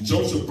wives. And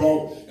Joseph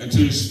brought unto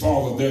his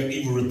father their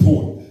evil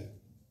report.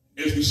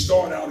 As we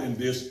start out in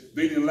this,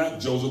 they didn't like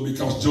Joseph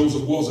because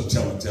Joseph was a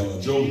teller.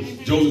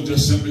 Joseph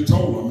just simply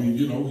told them. I mean,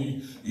 you know,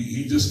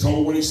 he just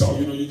told what he saw.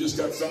 You know, you just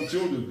got some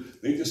children.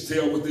 They just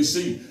tell what they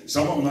see.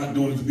 Some of them not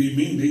doing it to be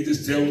mean. They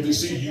just tell what they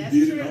see. You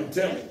did it, I'm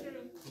telling.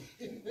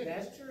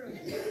 That's true.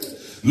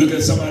 Look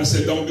at somebody and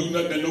say, don't do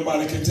nothing that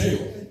nobody can tell.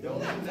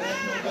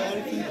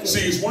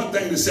 See, it's one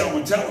thing to say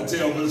I'm a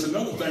tell, but it's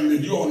another thing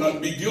that you ought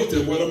not be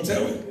guilty of what I'm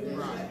telling.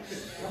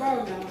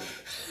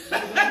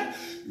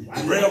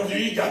 Rev, you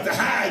ain't got to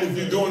hide if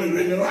you're doing it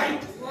in the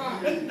light.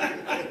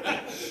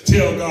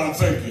 Tell God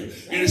thank you.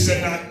 And it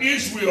said, now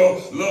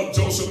Israel loved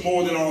Joseph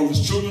more than all of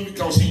his children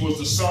because he was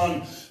the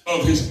son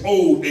of his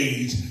old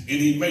age, and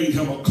he made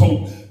him a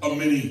coat of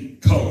many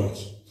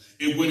colors.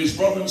 And when his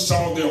brothers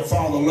saw their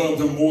father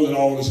loved him more than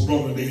all his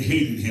brothers, they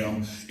hated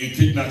him and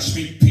could not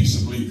speak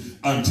peaceably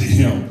unto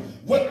him.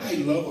 What I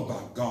love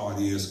about God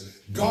is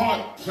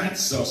God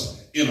plants us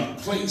in a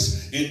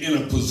place and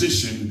in a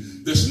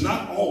position that's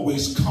not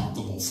always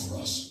comfortable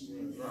for us.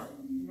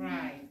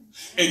 Right.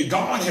 And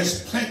God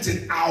has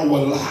planted our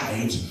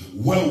lives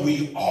where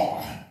we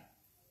are.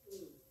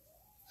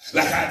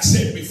 Like I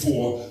said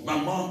before, my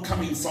mom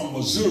coming from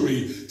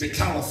Missouri to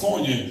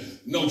California,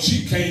 no,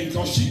 she came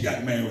because she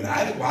got married.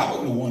 I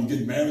wasn't the one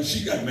getting married.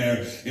 She got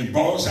married and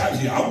brought us out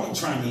here. I wasn't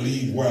trying to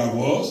leave where I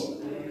was.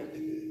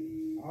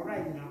 All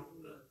right now.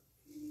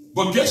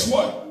 But guess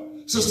what,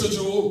 Sister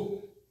Jewel?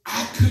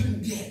 I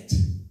couldn't get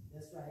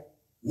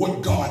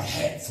what God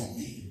had for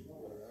me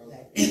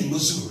in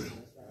Missouri.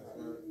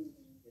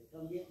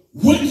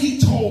 When he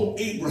told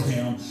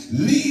Abraham,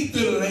 leave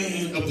the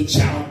land of the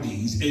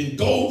Chaldees and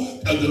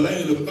go to the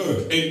land of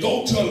Ur and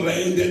go to a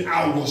land that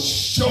I will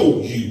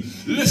show you.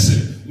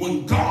 Listen,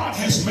 when God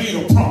has made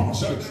a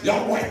promise,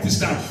 y'all write this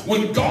down.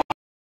 When God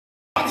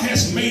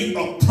has made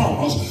a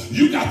promise,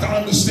 you got to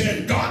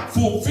understand God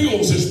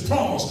fulfills his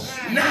promise.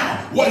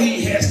 Now, what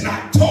he has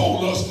not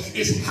told us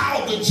is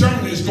how the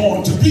journey is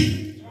going to be.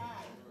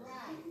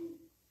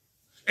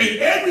 And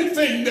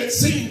everything that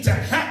seemed to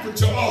happen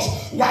to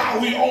us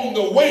while we're on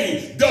the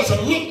way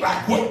doesn't look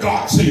like what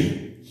God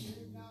said.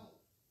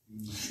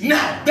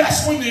 Now,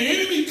 that's when the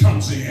enemy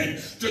comes in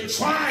to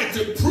try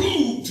to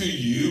prove to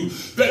you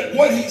that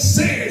what he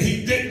said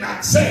he did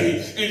not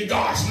say, and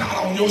God's not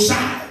on your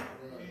side.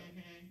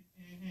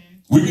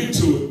 We get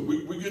to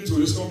it. We get to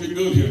it. It's going to get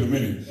good here in a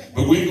minute.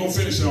 But we ain't going to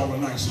finish it all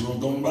tonight, so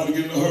don't nobody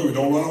get in a hurry.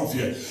 Don't run off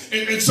yet.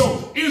 And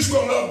so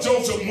Israel loved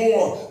Joseph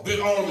more than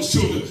all of his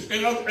children.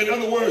 In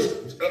other words,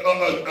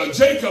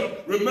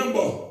 Jacob,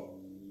 remember,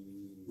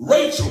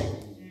 Rachel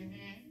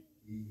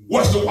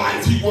was the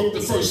wife he worked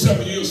the first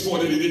 7 years for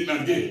that he did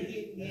not get.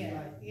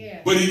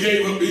 Yeah. But he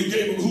gave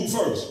him who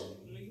first?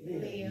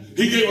 Leah.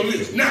 He gave him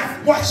Leah.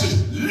 Now, watch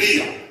this.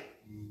 Leah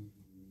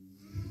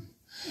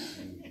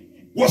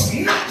was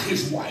not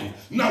his wife.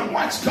 Now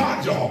watch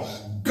God, y'all.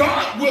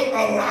 God will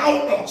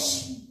allow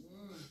us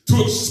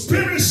to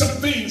experience some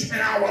things in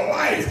our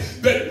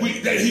life that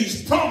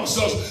he's promised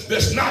us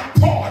that's not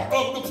part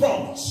of the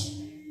promise.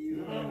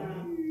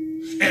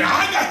 And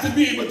I got to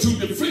be able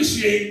to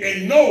differentiate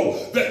and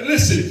know that,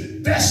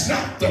 listen, that's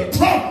not the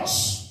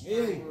promise.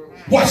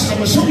 Watch this. I'm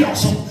going to show y'all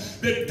something.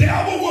 The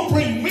devil will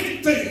bring many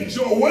things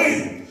your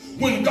way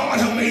when God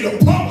has made a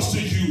promise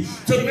to you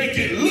to make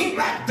it look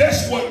like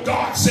that's what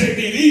God said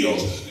it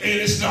is, and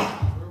it's not.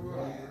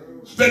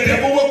 The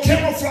devil will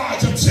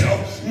camouflage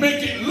himself,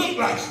 make it look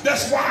like.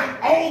 That's why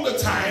all the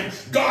time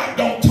God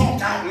don't talk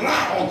out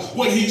loud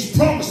what he's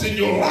promised in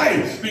your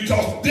life,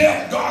 because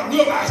God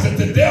realized that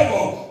the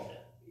devil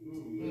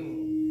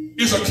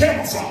is a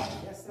camouflage.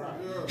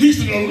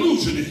 He's an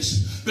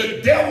illusionist.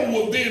 the devil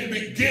will then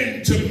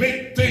begin to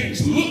make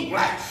things look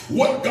like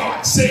what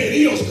God said it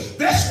is.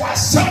 That's why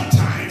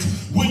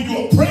sometimes when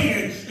you're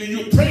praying and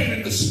you're praying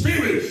in the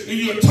spirit and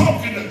you're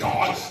talking to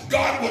God,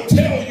 God will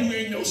tell you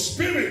in your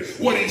spirit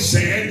what he's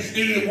saying, and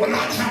it will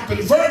not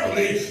happen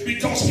verbally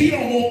because he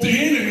don't want the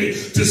enemy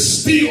to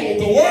steal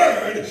the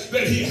word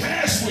that he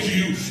has for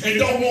you, and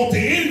don't want the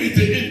enemy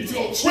to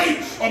infiltrate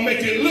or make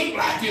it look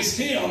like it's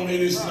him and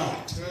it's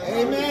not.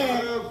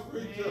 Amen.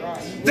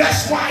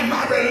 That's why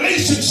my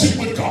relationship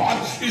with God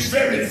is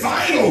very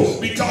vital,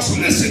 because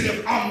listen,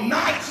 if I'm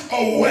not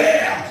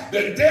aware,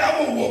 the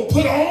devil will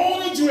put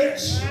on a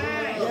dress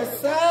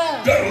Yes, sir.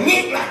 that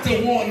look like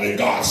the one that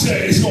God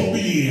said it's going to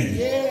be in,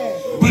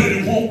 Yes. but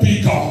it won't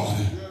be God.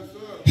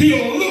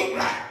 He'll look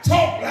like,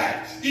 talk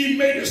like, he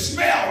made it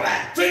smell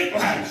like, think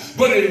like,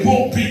 but it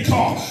won't be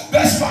God.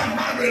 That's why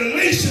my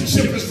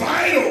relationship is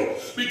vital,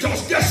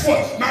 because guess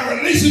what? My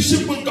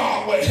relationship with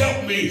God will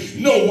help me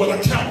know what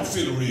a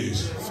counterfeiter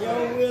is.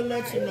 Sure will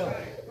let you know.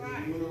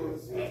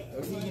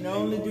 But he can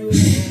only do it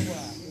for a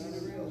while.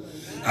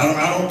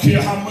 I don't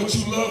care how much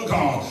you love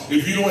God.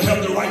 If you don't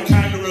have the right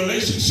kind of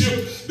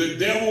relationship, the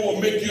devil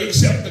will make you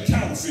accept the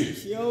counterfeit.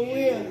 Sure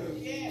will.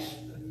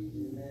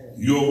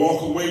 You'll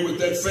walk away with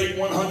that fake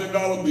 $100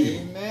 bill,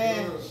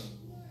 Amen.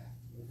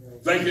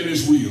 thinking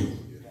it's real.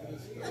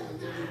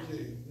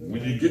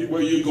 When you get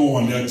where you're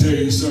going, they'll tell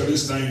you, sir,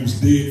 this thing was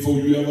dead before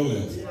you ever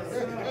left.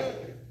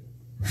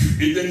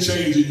 It didn't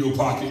change in your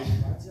pocket.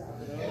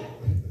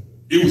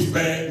 It was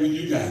bad when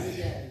you got it.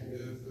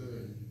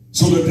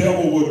 So the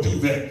devil will do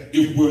that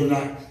if we're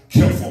not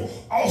careful.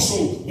 Also,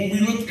 when we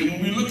look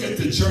at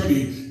the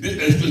journey,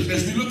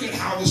 as we look at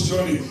how this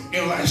journey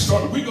in life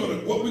started,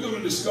 what we're gonna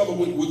discover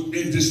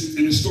in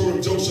the story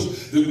of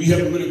Joseph that we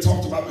haven't really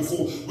talked about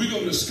before, we're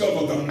gonna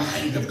discover the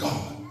mind of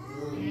God.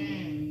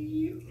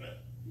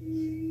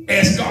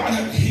 As God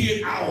has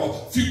hid our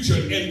future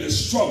in the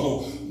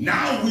struggle,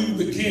 now we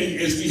begin,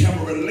 as we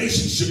have a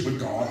relationship with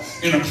God,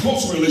 in a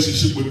close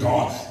relationship with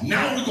God,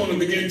 now we're going to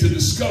begin to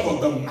discover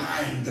the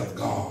mind of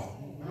God.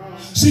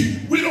 See,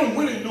 we don't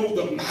really know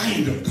the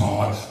mind of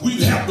God.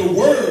 We have the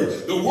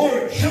Word. The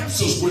Word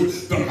helps us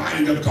with the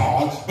mind of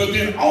God, but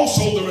then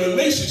also the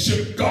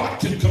relationship, God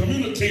can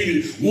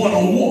communicate it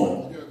one-on-one.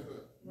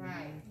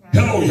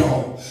 Hello,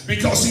 y'all.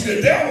 Because, see,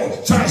 the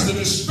devil tries to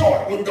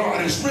distort what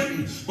God has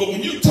written. But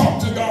when you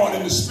talk to God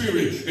in the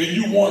spirit and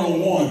you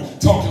one-on-one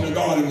talking to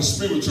God in the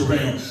spiritual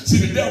realm,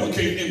 see, the devil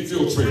can't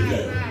infiltrate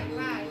that.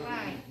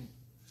 Right.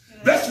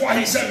 That's why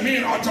he said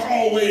men are to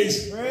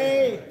always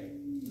Pray.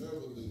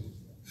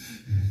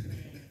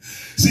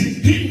 See,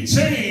 he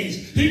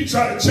can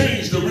try to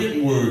change the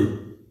written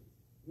word.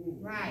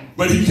 Right.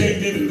 But he can't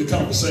get in the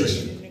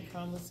conversation. In the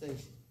conversation.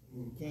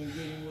 You can't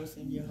get in what's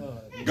in your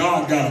heart.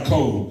 God got a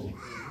code.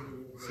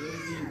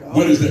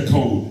 What is that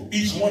code?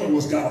 Each one of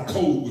us got a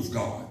code with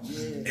God.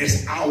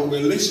 As our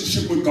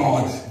relationship with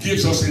God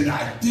gives us an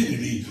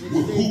identity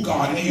with who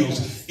God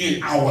is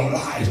in our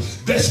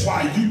lives. That's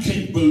why you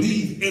can't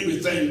believe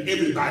everything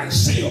everybody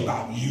say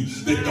about you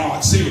that God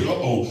said.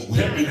 Help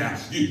me now.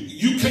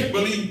 You can't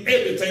believe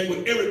everything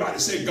what everybody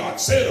said God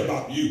said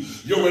about you.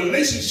 Your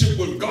relationship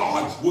with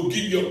God will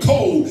give you a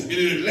code, and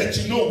it'll let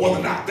you know whether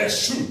or not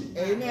that's true.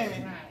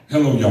 Amen.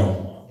 Hello,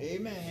 y'all.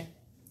 Amen.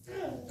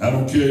 I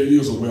don't care if he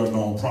is a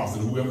well-known prophet,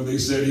 whoever they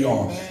said he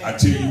are. I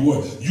tell you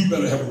what, you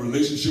better have a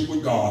relationship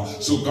with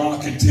God so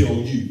God can tell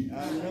you.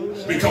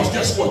 Because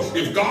guess what?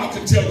 If God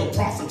can tell the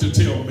prophet to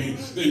tell me,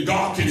 then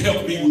God can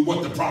help me with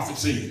what the prophet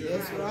said.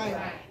 That's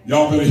right.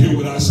 Y'all better hear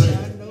what I say.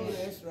 I know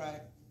that's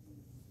right.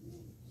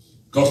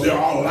 Because there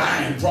are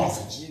lying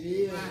prophets. It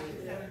is.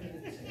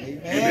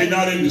 And they're Amen.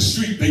 not in the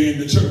street, they're in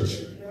the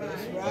church.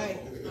 That's right.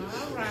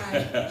 All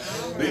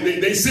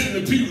right. They sit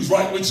in the pews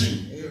right with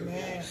you.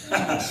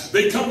 Amen.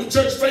 They come to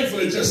church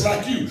faithfully just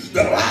like you.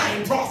 The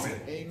lying prophet.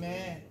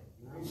 Amen.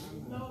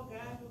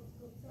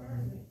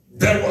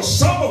 There were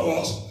some of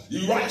us,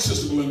 you're right,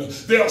 Sister Belinda.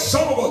 There are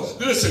some of us,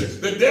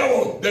 listen, the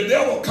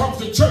devil comes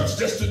to church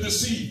just to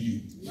deceive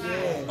you. Yeah.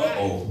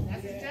 Uh-oh.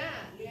 That's the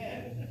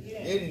time.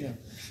 Anyhow.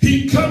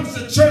 He comes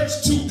to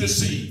church to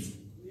deceive.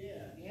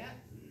 Yeah.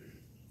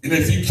 And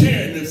if he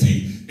can, if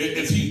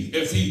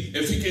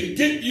he can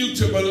get you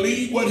to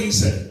believe what he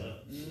said,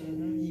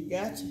 He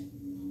got you.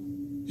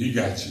 he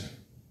got you.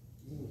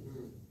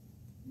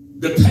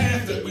 The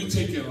path that we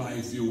take in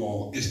life, you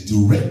all, is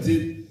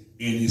directed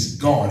and is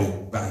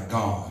guarded by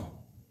God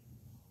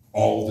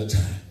all the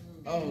time.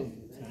 Oh.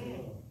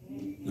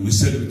 Let me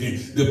say it again.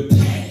 The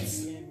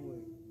path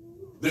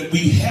that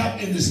we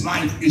have in this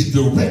life is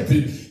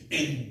directed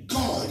and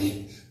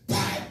guarded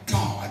by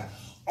God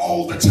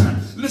all the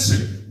time.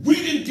 Listen, we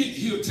didn't get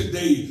here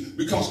today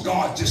because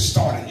God just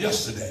started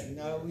yesterday.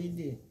 No, we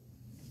did.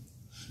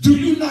 Do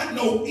you not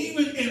know,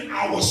 even in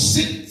our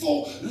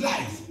sinful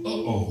life,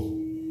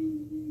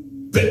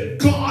 that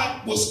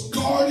God was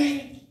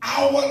guarding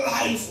our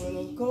life Well,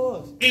 of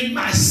course. in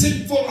my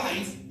sinful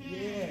life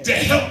Yeah. to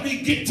help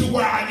me get to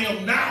where I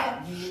am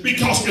now?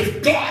 Because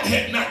if God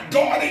had not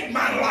guarded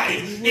my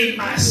life in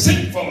my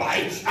sinful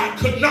life, I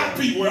could not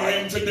be where I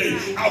am today.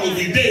 I would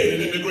be dead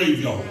and in the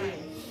graveyard.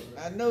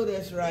 I know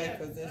that's right,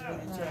 because that's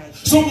what he tried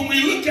to. So when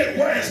we look at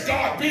where has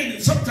God been,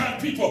 and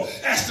sometimes people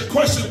ask the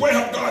question, where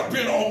have God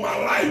been all my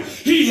life?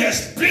 He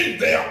has been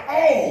there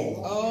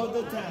all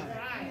the time.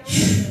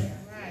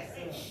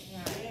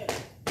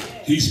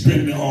 He's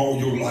been there all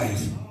your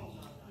life.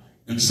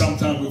 And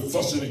sometimes we're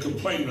fussing and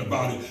complaining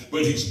about it,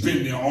 but he's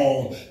been there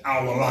all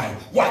our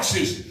life. Watch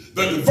this.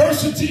 The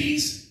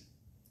adversities,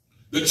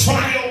 the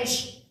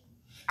trials,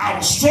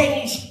 our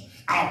struggles,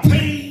 our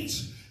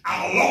pains,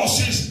 our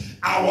losses,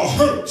 our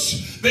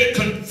hurts, they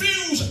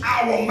confuse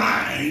our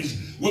minds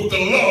with the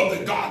love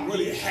that God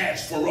really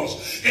has for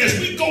us. As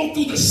we go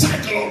through the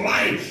cycle of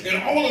life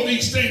and all of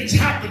these things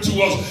happen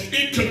to us,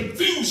 it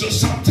confuses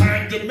us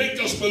sometimes to make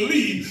us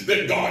believe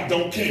that God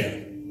don't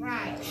care.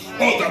 Right.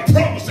 Or the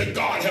promise that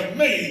God have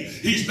made,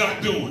 he's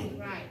not doing.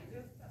 Right.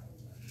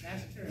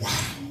 That's true.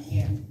 Wow.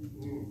 Yeah.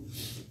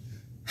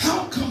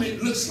 How come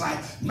it looks like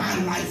my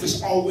life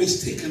is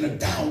always taking a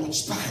downward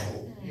spiral?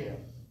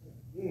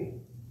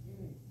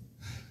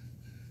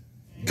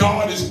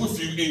 God is with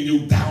you in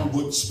your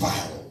downward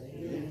spiral.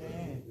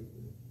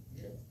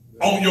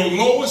 On your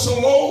lowest of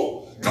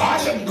low, God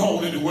hasn't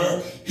gone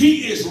anywhere.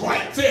 He is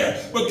right there.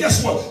 But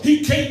guess what?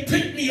 He can't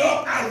pick me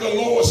up out of the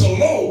lowest of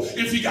low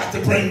if he got to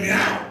bring me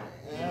out.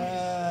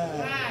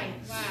 Right.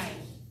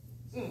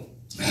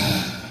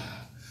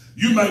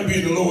 You might be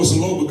in the lowest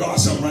of low, but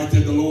God's something right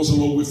there, the lowest of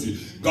low with you.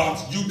 God,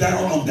 you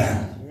down, I'm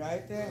down.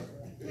 Right there.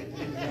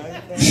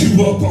 Right there.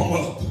 You up, I'm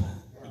up.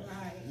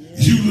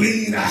 You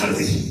lean, I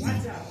lean.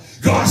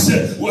 God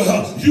said,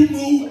 well, you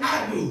move,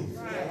 I move.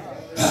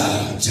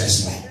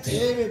 Just like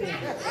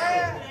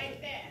that.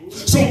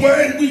 So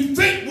when we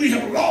think we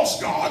have lost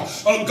God,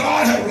 or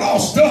God have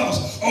lost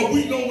us, or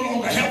we no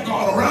longer have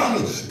God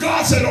around us,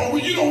 God said, oh, well,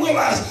 you don't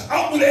realize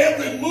I'm with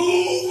every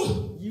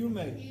move you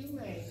make.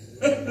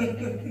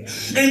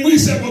 And we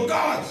said, well,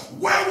 God,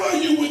 where were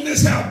you when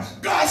this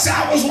happened? God said,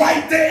 I was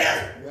right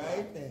there.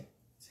 Right there.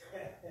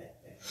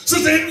 So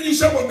then you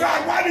said, well,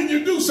 God, why didn't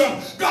you do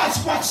something? God,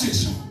 watch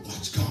this.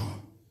 Watch God.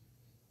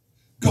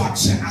 God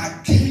said,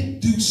 I can't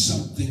do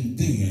something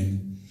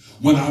then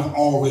when I've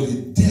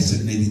already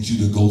designated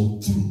you to go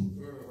through.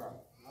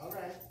 All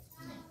right.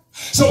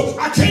 So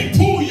I can't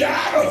pull you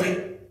out of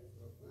it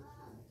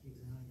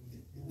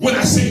when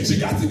I said you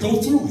got to go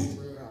through it.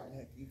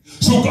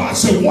 So God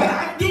said, what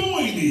I'm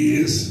doing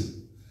is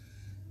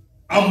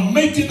I'm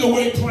making the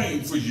way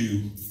plain for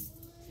you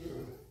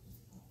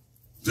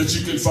that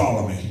you can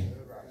follow me.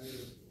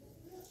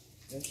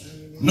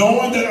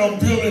 Knowing that I'm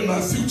building my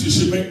future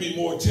should make me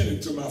more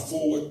attentive to my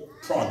forward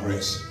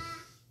progress.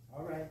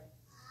 All right.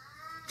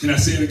 Can I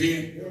say it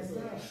again? Yes,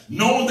 sir.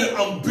 Knowing that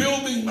I'm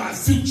building my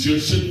future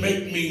should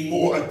make me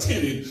more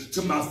attentive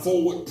to my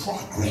forward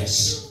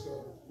progress.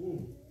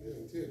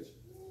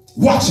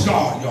 Watch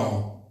God,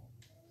 y'all.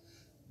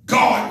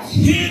 God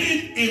hid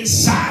it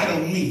inside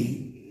of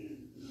me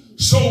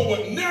so it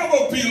would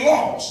never be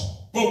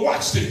lost. But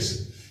watch this.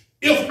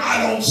 If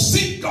I don't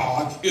seek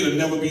God, it'll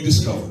never be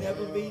discovered.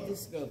 Never be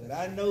discovered.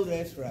 I know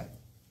that's right.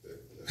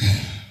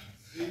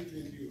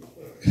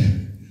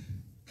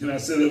 Can I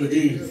say that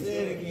again? Say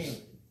it again.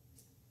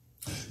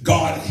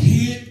 God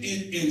hid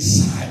it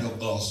inside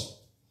of us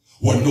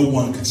where no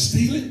one could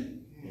steal it.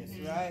 That's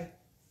right.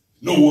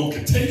 No one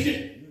could take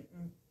it.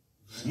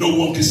 No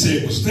one could say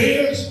it was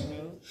theirs.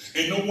 No.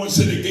 And no one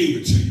said they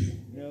gave it to you.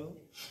 No.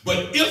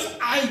 But if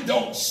I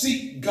don't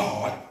seek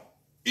God,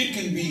 it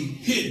can be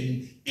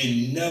hidden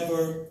and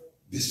never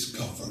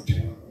discovered.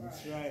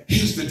 That's right.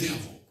 Here's the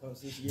devil.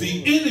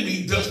 The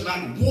enemy does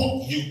not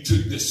want you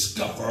to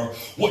discover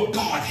what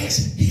God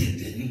has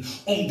hidden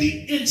on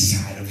the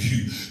inside of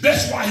you.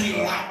 That's why he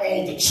allowed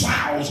all the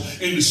trials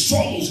and the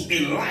struggles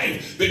in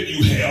life that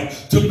you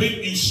have to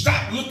make you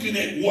stop looking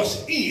at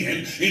what's in,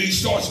 and he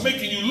starts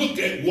making you look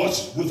at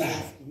what's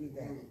without.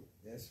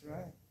 That's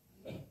right.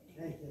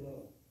 Thank you,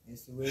 Lord.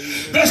 It's the way it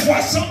is. That's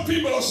why some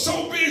people are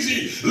so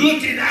busy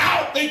looking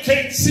out, they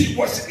can't see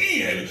what's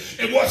in.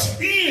 And what's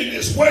in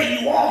is where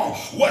you are.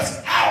 What's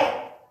out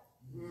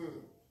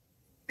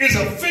is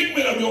a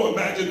figment of your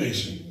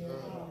imagination.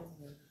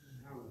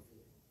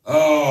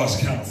 Oh, it's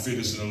counterfeit.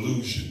 It's an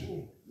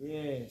illusion.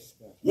 Yes.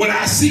 What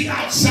I see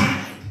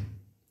outside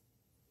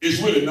is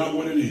really not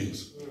what it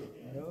is.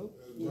 Nope.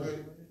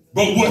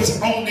 But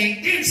what's on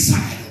the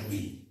inside of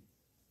me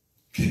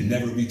can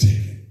never be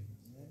taken.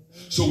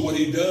 So what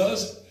he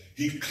does,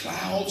 he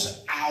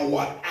clouds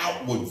our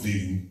outward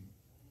view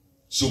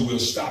so we'll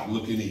stop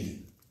looking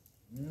in.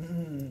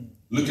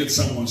 Look at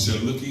someone and say,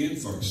 look in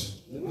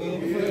first. Look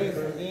in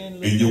first, then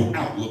look And your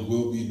outlook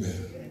will be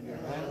better.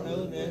 I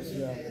know that's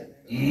right.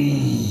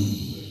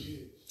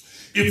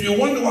 If you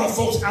wonder why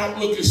folks'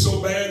 outlook is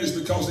so bad, it's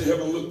because they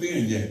haven't looked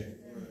in yet.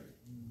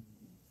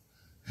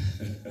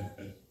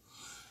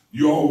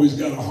 You always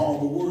got a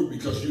horrible word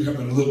because you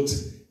haven't looked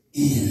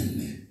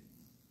in.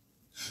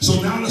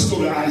 So now now let's go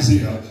to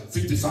Isaiah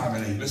 55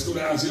 and 8. Let's go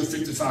to Isaiah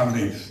 55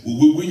 and 8.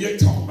 We're yet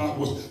talking about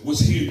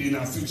what's hidden in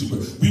our future, but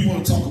we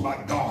want to talk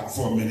about God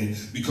for a minute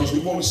because we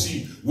want to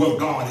see where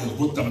God is,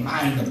 what the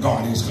mind of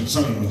God is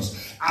concerning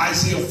us.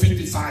 Isaiah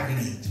 55 and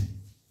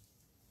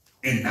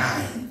 8 and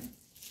 9.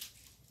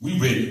 We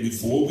read it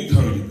before. We've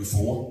heard it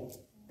before.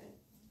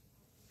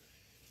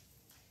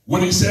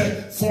 When he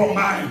said, for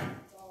my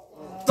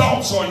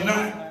thoughts are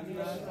not,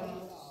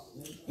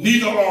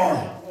 neither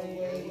are,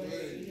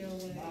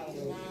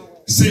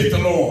 saith the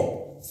Lord.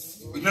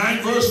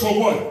 9 verse for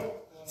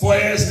what? For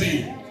as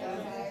the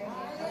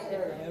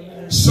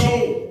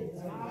soul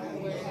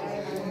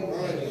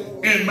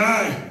in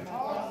mind.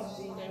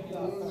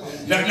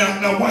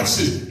 Now watch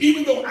this.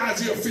 Even though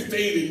Isaiah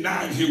 58 and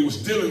 9 here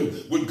was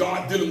dealing with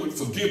God, dealing with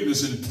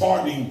forgiveness and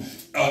pardoning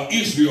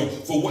Israel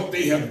for what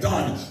they have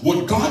done,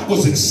 what God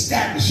was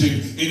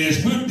establishing, and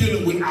as we're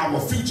dealing with our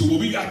future, what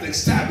we got to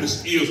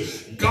establish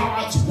is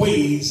God's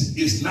ways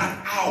is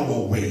not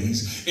our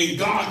ways, and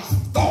God's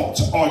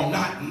thoughts are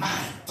not my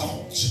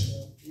thoughts.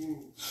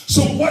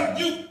 So what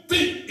you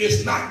think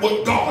is not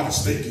what God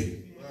is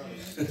thinking.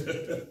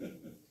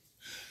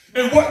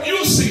 And what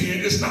you're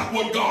seeing is not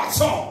what God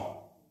saw.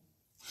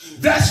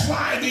 That's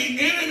why the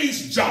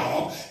enemy's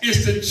job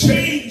is to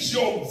change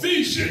your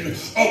vision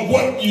of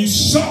what you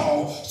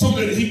saw so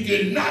that you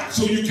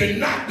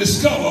cannot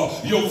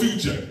discover your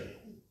future.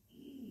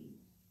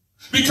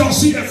 Because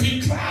see, if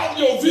he cloud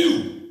your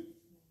view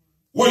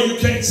where you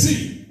can't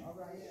see,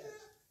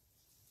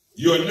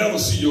 you'll never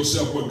see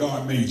yourself where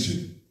God made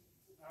you.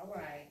 All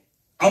right.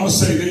 I'm going to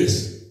say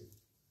this.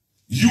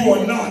 You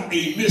are not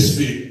a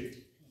misfit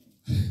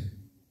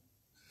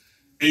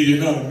and you're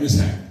not a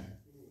mishap.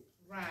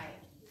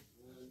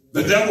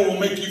 The devil will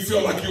make you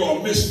feel like you are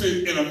a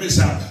misfit and a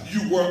mishap.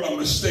 You were a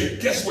mistake.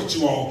 Guess what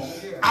you are?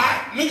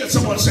 Look at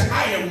someone and say,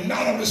 I am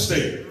not a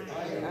mistake.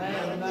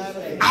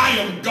 I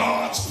am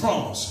God's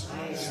promise.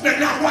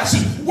 Now watch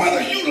this.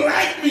 Whether you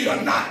like me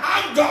or not,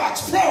 I'm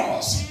God's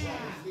promise.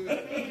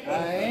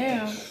 I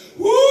am.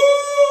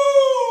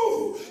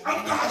 Woo!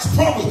 I'm God's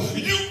promise.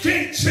 You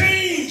can't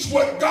change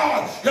what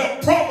God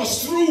has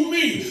promised through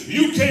me.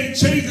 You can't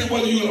change it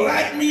whether you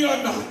like me or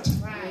not.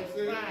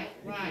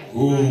 Right.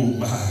 Oh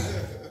my.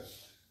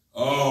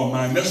 Oh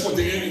man, that's what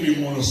the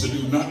enemy wants us to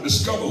do, not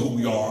discover who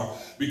we are,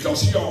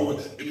 because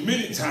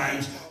many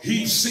times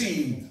he's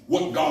seen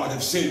what God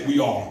has said we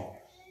are.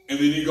 And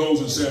then he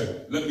goes and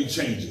said, let me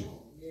change it.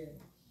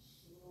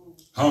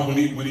 How when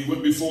he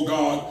went before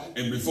God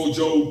and before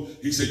Job,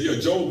 he said, yeah,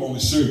 Job only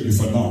served you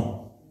for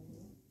naught.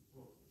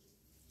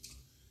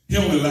 He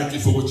only like you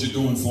for what you're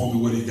doing for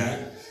me, what he got.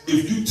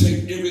 If you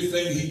take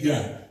everything he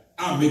got,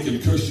 I'll make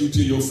him curse you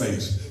to your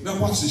face. Now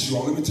watch this, you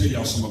all. Let me tell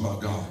y'all something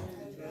about God.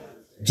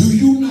 Do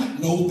you not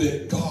know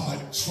that God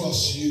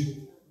trusts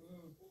you?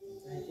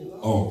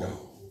 Oh, God.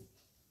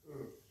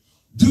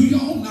 Do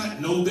y'all not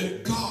know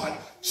that God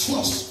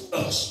trusts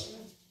us?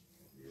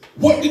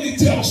 What did he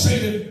tell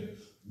Satan?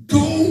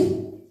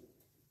 Go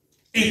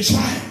and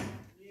try him.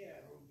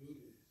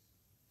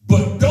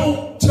 But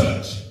don't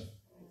touch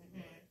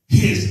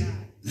his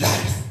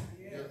life.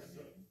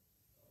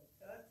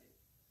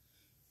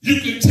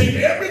 You can take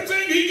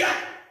everything he got.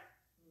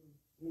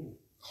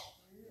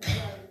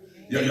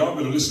 Yeah, y'all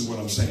better listen to what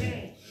I'm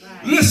saying.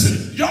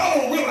 Listen, y'all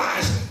don't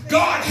realize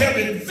God have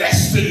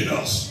invested in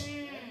us.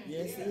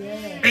 Yes, he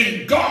has.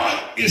 And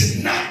God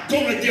is not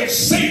going to give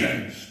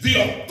Satan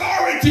the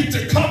authority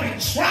to come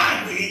and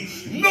try me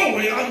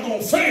knowing I'm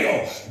going to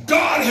fail.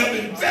 God have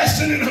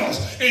invested in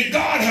us, and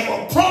God have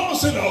a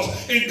promise in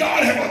us, and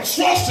God have a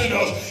trust in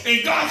us.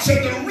 And God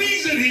said the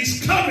reason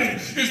he's coming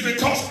is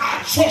because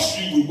I trust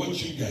you with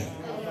what you got.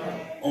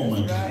 Oh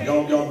my God,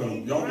 y'all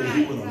better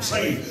hear what I'm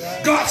saying.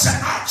 God said,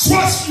 I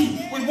trust you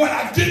with what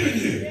I've given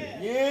you.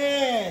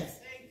 Yes,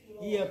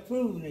 he has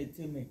proven it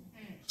to me.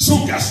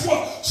 So guess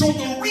what? So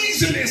the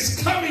reason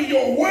it's coming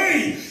your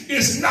way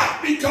is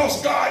not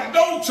because God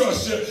don't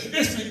trust you.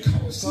 It's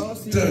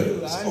because he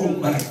does. Oh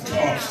my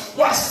God.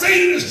 While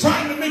Satan is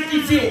trying to make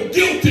you feel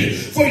guilty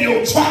for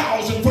your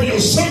trials and for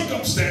your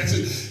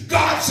circumstances,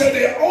 God said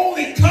they're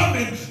only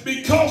coming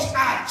because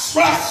I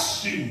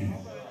trust you.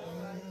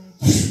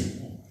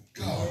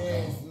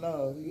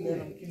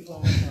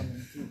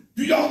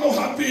 Do y'all know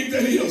how big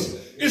that is?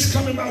 It's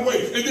coming my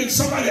way. And then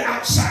somebody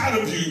outside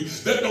of you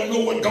that don't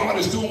know what God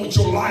is doing with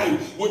your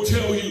life will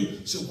tell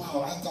you, say,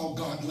 wow, I thought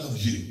God loved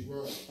you.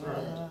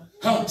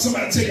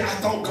 Somebody tell you, I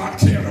thought God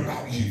cared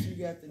about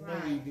you.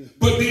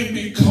 But then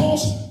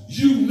because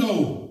you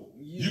know,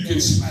 you can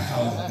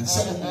smile. And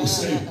someone will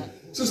say,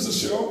 Sister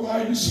Cheryl,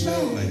 why are you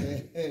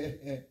smiling?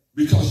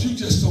 Because you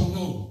just don't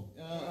know.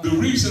 The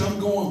reason I'm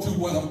going through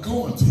what I'm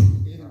going through.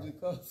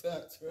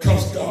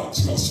 Because God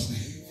trusts me.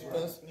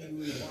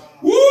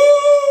 Woo!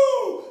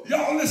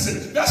 Y'all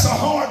listen, that's a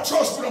hard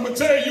trust, but I'm going to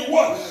tell you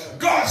what.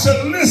 God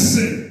said,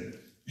 listen,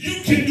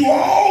 you can do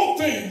all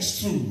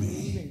things through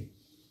me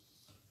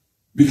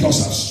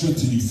because I've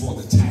strengthened you for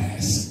the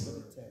task.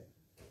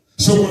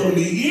 So when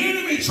the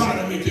enemy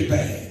try to make it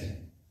bad,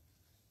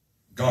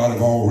 God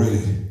have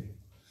already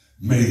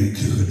made it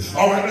good.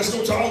 All right, let's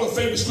go to our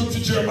favorite scripture,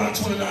 Jeremiah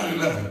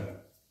 29:11.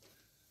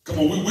 Come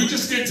on, we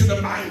just get to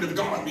the mind of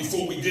God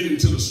before we get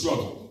into the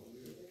struggle.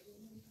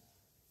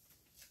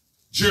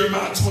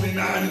 Jeremiah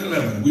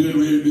 29:11. We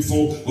didn't read it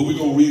before, but we're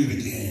going to read it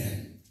again.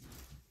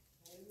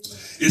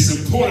 It's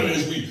important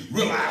as we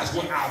realize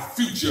what our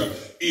future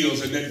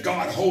is and that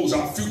God holds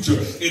our future.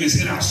 It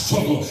is in our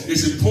struggle.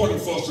 It's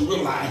important for us to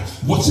realize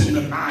what's in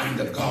the mind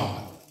of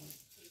God.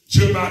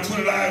 Jeremiah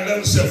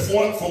 29:11 said,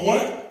 for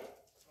what?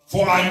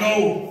 For I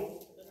know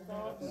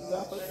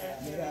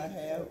that I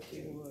have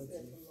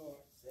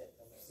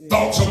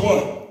thoughts of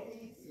what?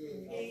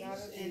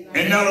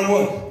 And not of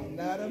what?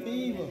 not of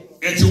evil.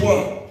 And to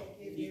what?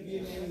 To give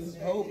you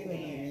hope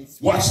and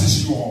Watch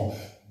this, you all.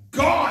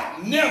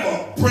 God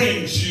never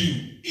brings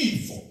you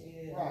evil.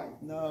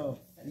 no,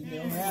 you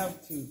don't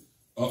have to.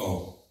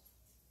 Uh-oh.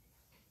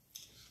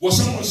 Well,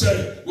 someone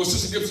say, well,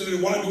 Sister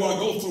Gibson, why do I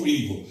go through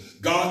evil?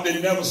 God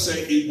did never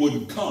say it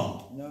wouldn't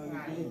come. No,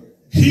 you didn't.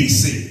 He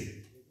said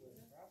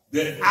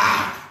that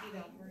I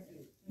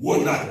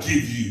will not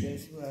give you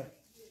That's right.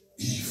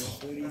 evil.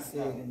 That's what he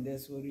said, and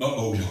that's what he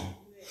Uh-oh, y'all.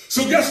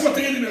 So guess what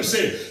the enemy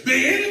said? The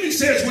enemy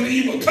says when the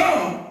evil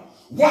comes,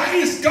 why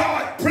is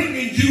God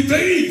bringing you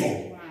the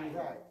evil?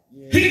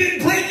 He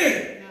didn't bring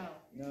it.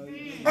 No, you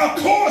didn't. Of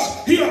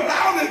course, he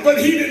allowed it, but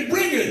he didn't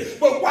bring it.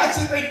 But watch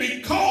it, and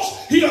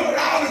because he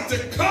allowed it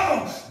to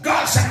come,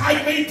 God said,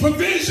 I made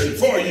provision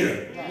for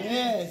you.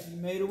 Yes, you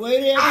made a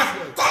way there. I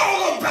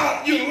thought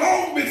about you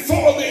long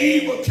before the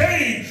evil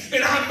came,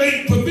 and I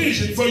made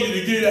provision for you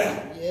to get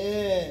out.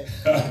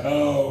 Yes,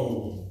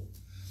 Oh,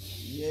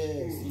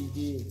 yes, he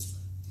did.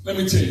 let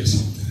me tell you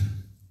something.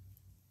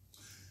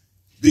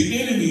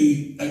 The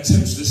enemy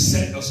attempts to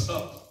set us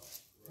up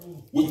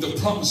with the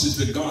promises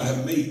that God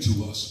has made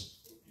to us.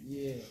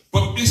 Yeah.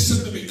 But it's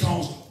simply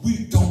because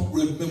we don't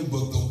remember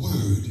the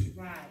word.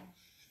 Right.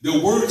 The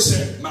word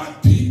said, my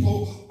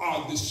people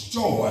are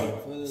destroyed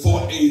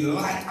for a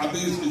lack. I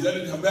mean, is that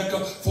in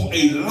Habakkuk? For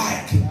a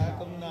lack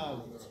Lack of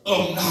knowledge.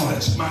 of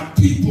knowledge. My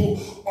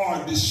people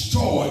are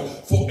destroyed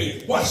for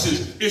a, watch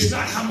this, it's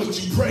not how much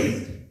you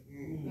prayed.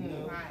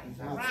 Right.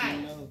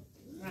 Right. No.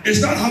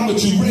 It's not how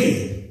much you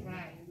read.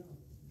 Right.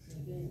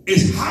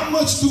 It's how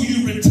much do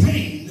you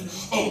retain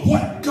of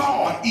what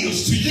God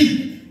is to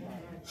you.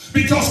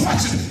 Because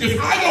watch this, if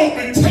I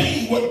don't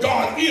retain what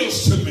God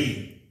is to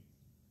me,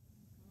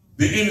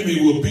 the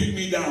enemy will beat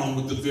me down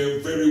with the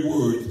very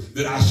word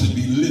that I should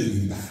be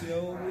living by.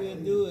 Sure will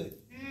do it.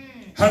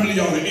 How many of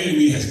y'all, the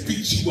enemy has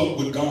beat you up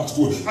with God's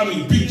word? I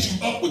mean, beat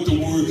you up with the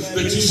word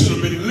that you should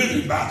have been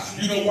living by.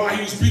 You know why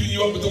he was beating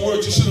you up with the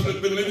word you should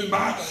have been living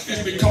by?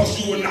 It's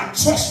because you were not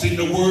trusting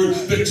the word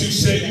that you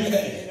said you had.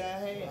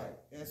 That I had.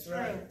 That's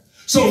right.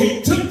 So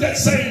he took that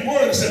same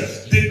word and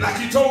said, like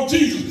he told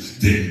Jesus,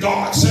 didn't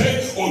God say,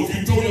 or if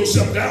you throw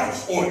yourself down,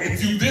 or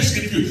if you this,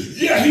 if you,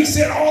 yeah, he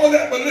said all of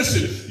that, but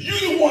listen,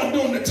 you the one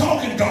doing the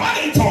talking. God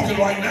ain't talking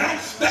right now.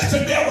 That's the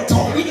devil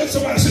talking. Look at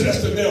somebody say,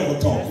 that's the devil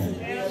talking.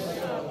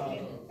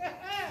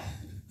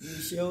 You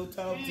sure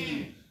talk to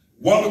you.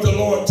 Why would the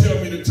Lord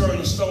tell me to turn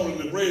the stone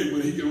into bread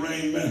when he can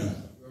rain manna?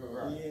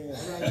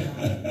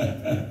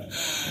 Yeah.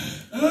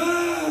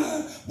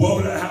 Why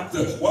would I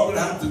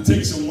have to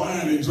take some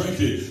wine and drink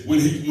it when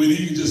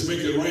he can just make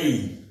it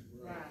rain?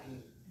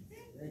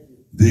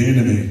 The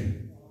enemy,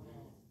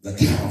 the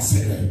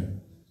counterfeiter,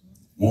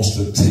 wants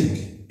to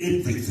take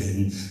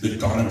everything that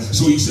God has.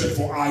 So he said,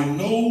 for I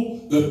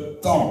know the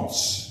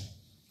thoughts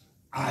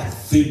I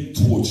think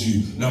towards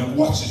you. Now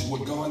watch this.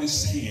 What God is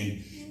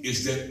saying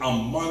is that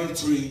I'm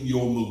monitoring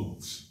your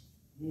moves.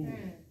 Yeah,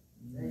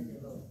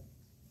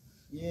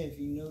 if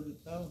you know the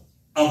thoughts.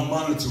 I'm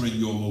monitoring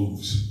your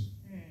moves.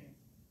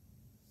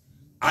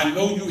 I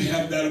know you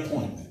have that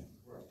appointment.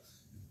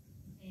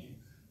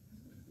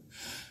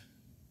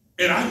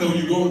 And I know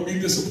you're going to be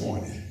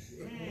disappointed.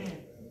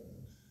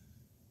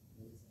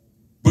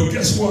 But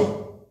guess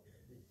what?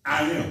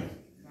 I am.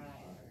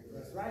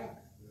 That's right.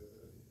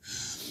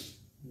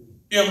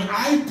 Am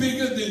I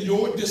bigger than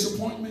your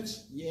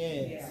disappointments?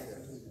 Yes.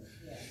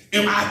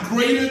 Am I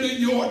greater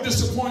than your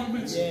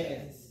disappointments?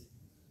 Yes.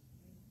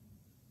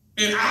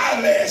 And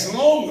I last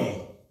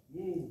longer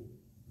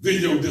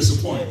than your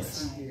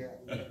disappointments.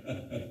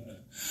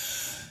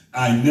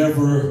 I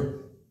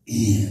never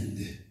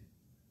end.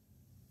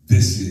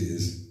 This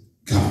is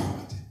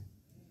God.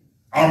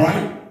 All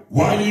right.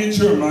 While you're in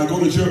Jeremiah, go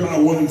to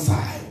Jeremiah 1 and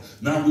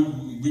 5. Now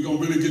we're going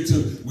to really get to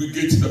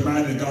the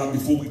mind of God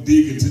before we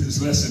dig into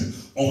this lesson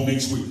on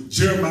next week.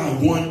 Jeremiah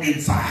 1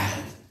 and 5.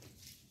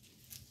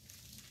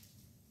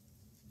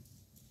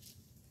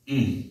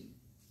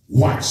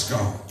 Watch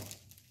God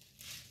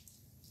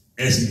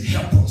as he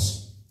helps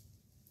us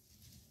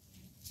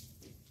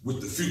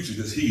with the future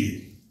that's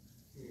hid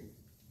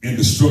in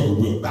the struggle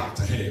we're about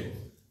to have.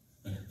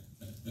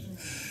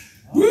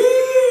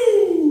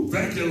 Woo!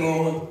 Thank you,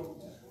 Lord.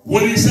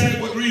 What did he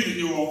say? What reading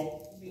you all?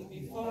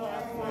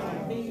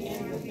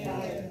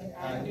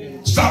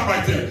 Stop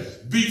right there.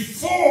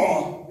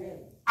 Before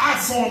I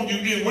formed you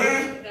in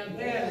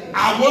where?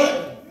 I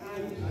what?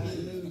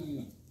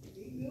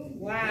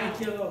 Wow.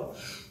 you, Lord.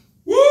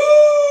 Woo!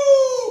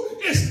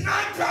 It's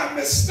not by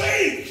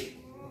mistake.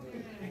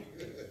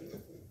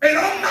 And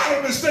I'm not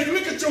a mistake.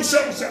 Look at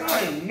yourself and say, I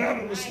am not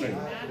a mistake.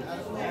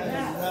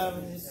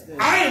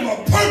 I am a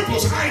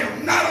purpose. I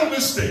am not a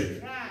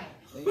mistake.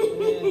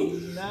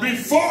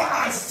 Before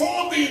I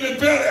formed thee in the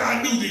belly,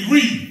 I knew thee.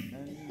 Read.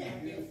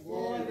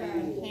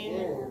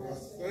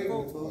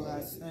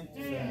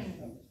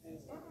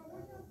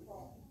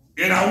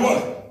 And I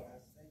what?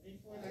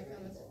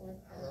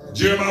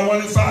 Jeremiah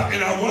 1:5.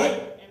 And I what?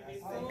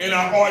 And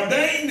I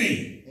ordained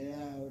thee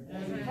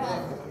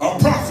a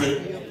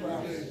prophet.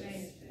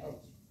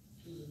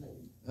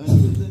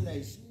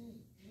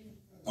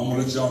 I'm going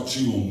to let y'all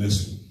chew on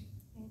this one.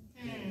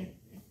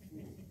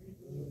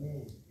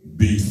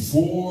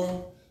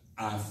 Before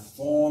I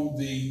formed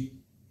thee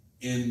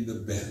in the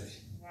belly.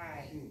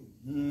 Right.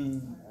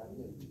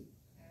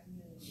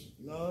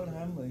 Lord,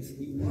 how much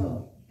he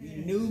knew.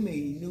 He knew me.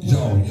 He knew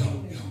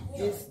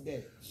this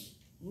day.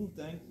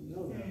 Thank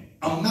you.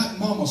 I'm not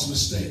mama's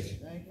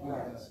mistake. Thank you,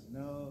 God.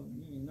 No,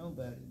 you ain't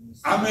nobody's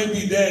mistake. I may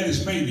be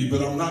daddy's maybe,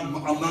 but I'm not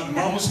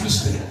mama's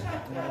mistake.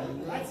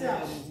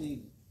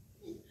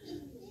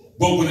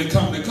 But when it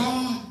comes to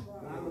God,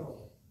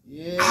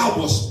 I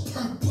was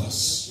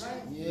purpose.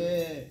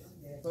 Yeah,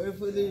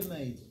 perfectly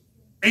made.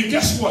 And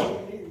guess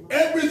what?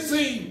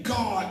 Everything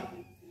God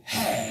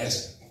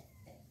has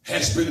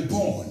been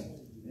born.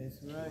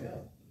 That's right.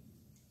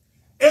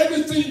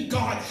 Everything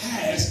God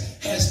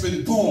has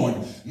been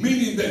born,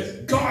 meaning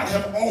that God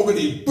have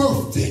already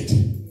birthed it.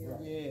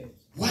 Yes.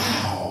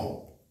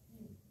 Wow.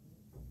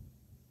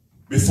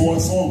 Before I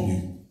formed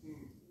you,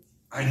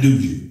 I knew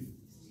you.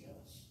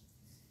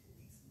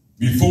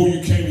 Before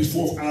you came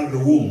forth out of the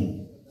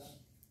womb,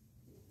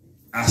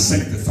 I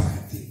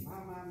sanctified thee.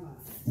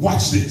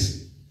 Watch this.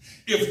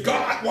 If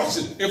God, watch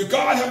it, if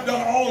God have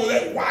done all of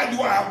that, why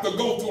do I have to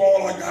go through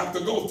all I have to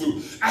go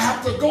through? I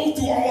have to go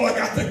through all I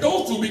got to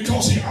go through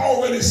because he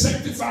already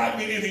sanctified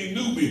me and he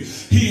knew me.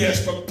 He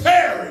has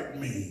prepared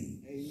me.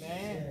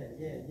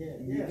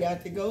 Amen. You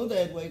got to go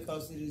that way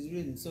because it is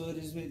written. So it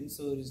is written,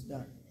 so it is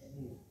done.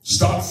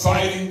 Stop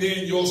fighting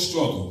then your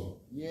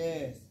struggle.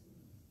 Yes.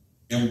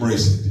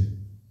 Embrace it.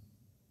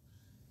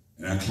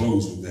 And I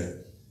close with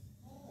that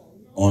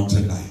on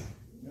tonight.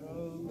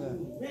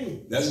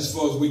 That's as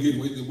far as we get.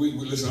 We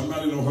listen. I'm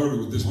not in no hurry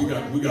with this. We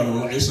got a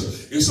lot.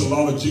 It's a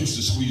lot of juice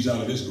to squeeze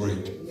out of this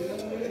grape.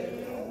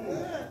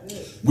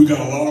 We got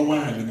a lot of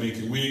wine to make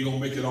it. We ain't gonna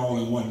make it all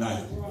in one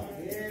night.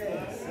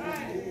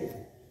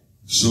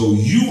 So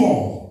you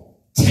all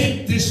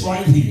take this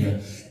right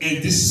here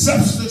and this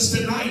substance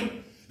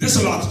tonight. There's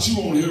a lot to chew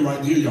on here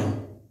right here,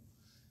 y'all.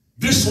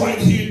 This right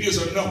here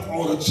is enough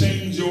ought to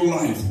change your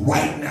life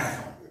right now.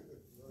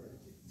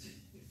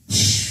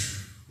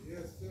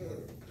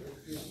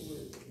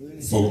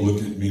 Folk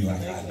look at me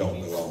like I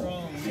don't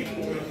belong.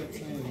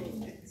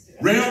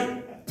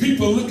 Real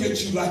people look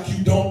at you like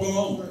you don't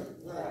belong.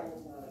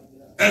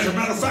 As a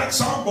matter of fact,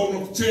 some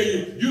will tell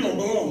you you don't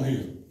belong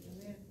here.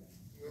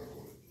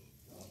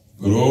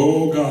 But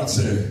oh, God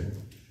said,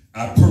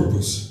 I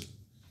purpose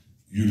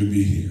you to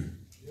be here.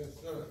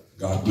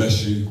 God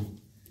bless you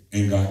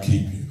and God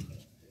keep you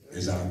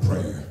is our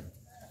prayer.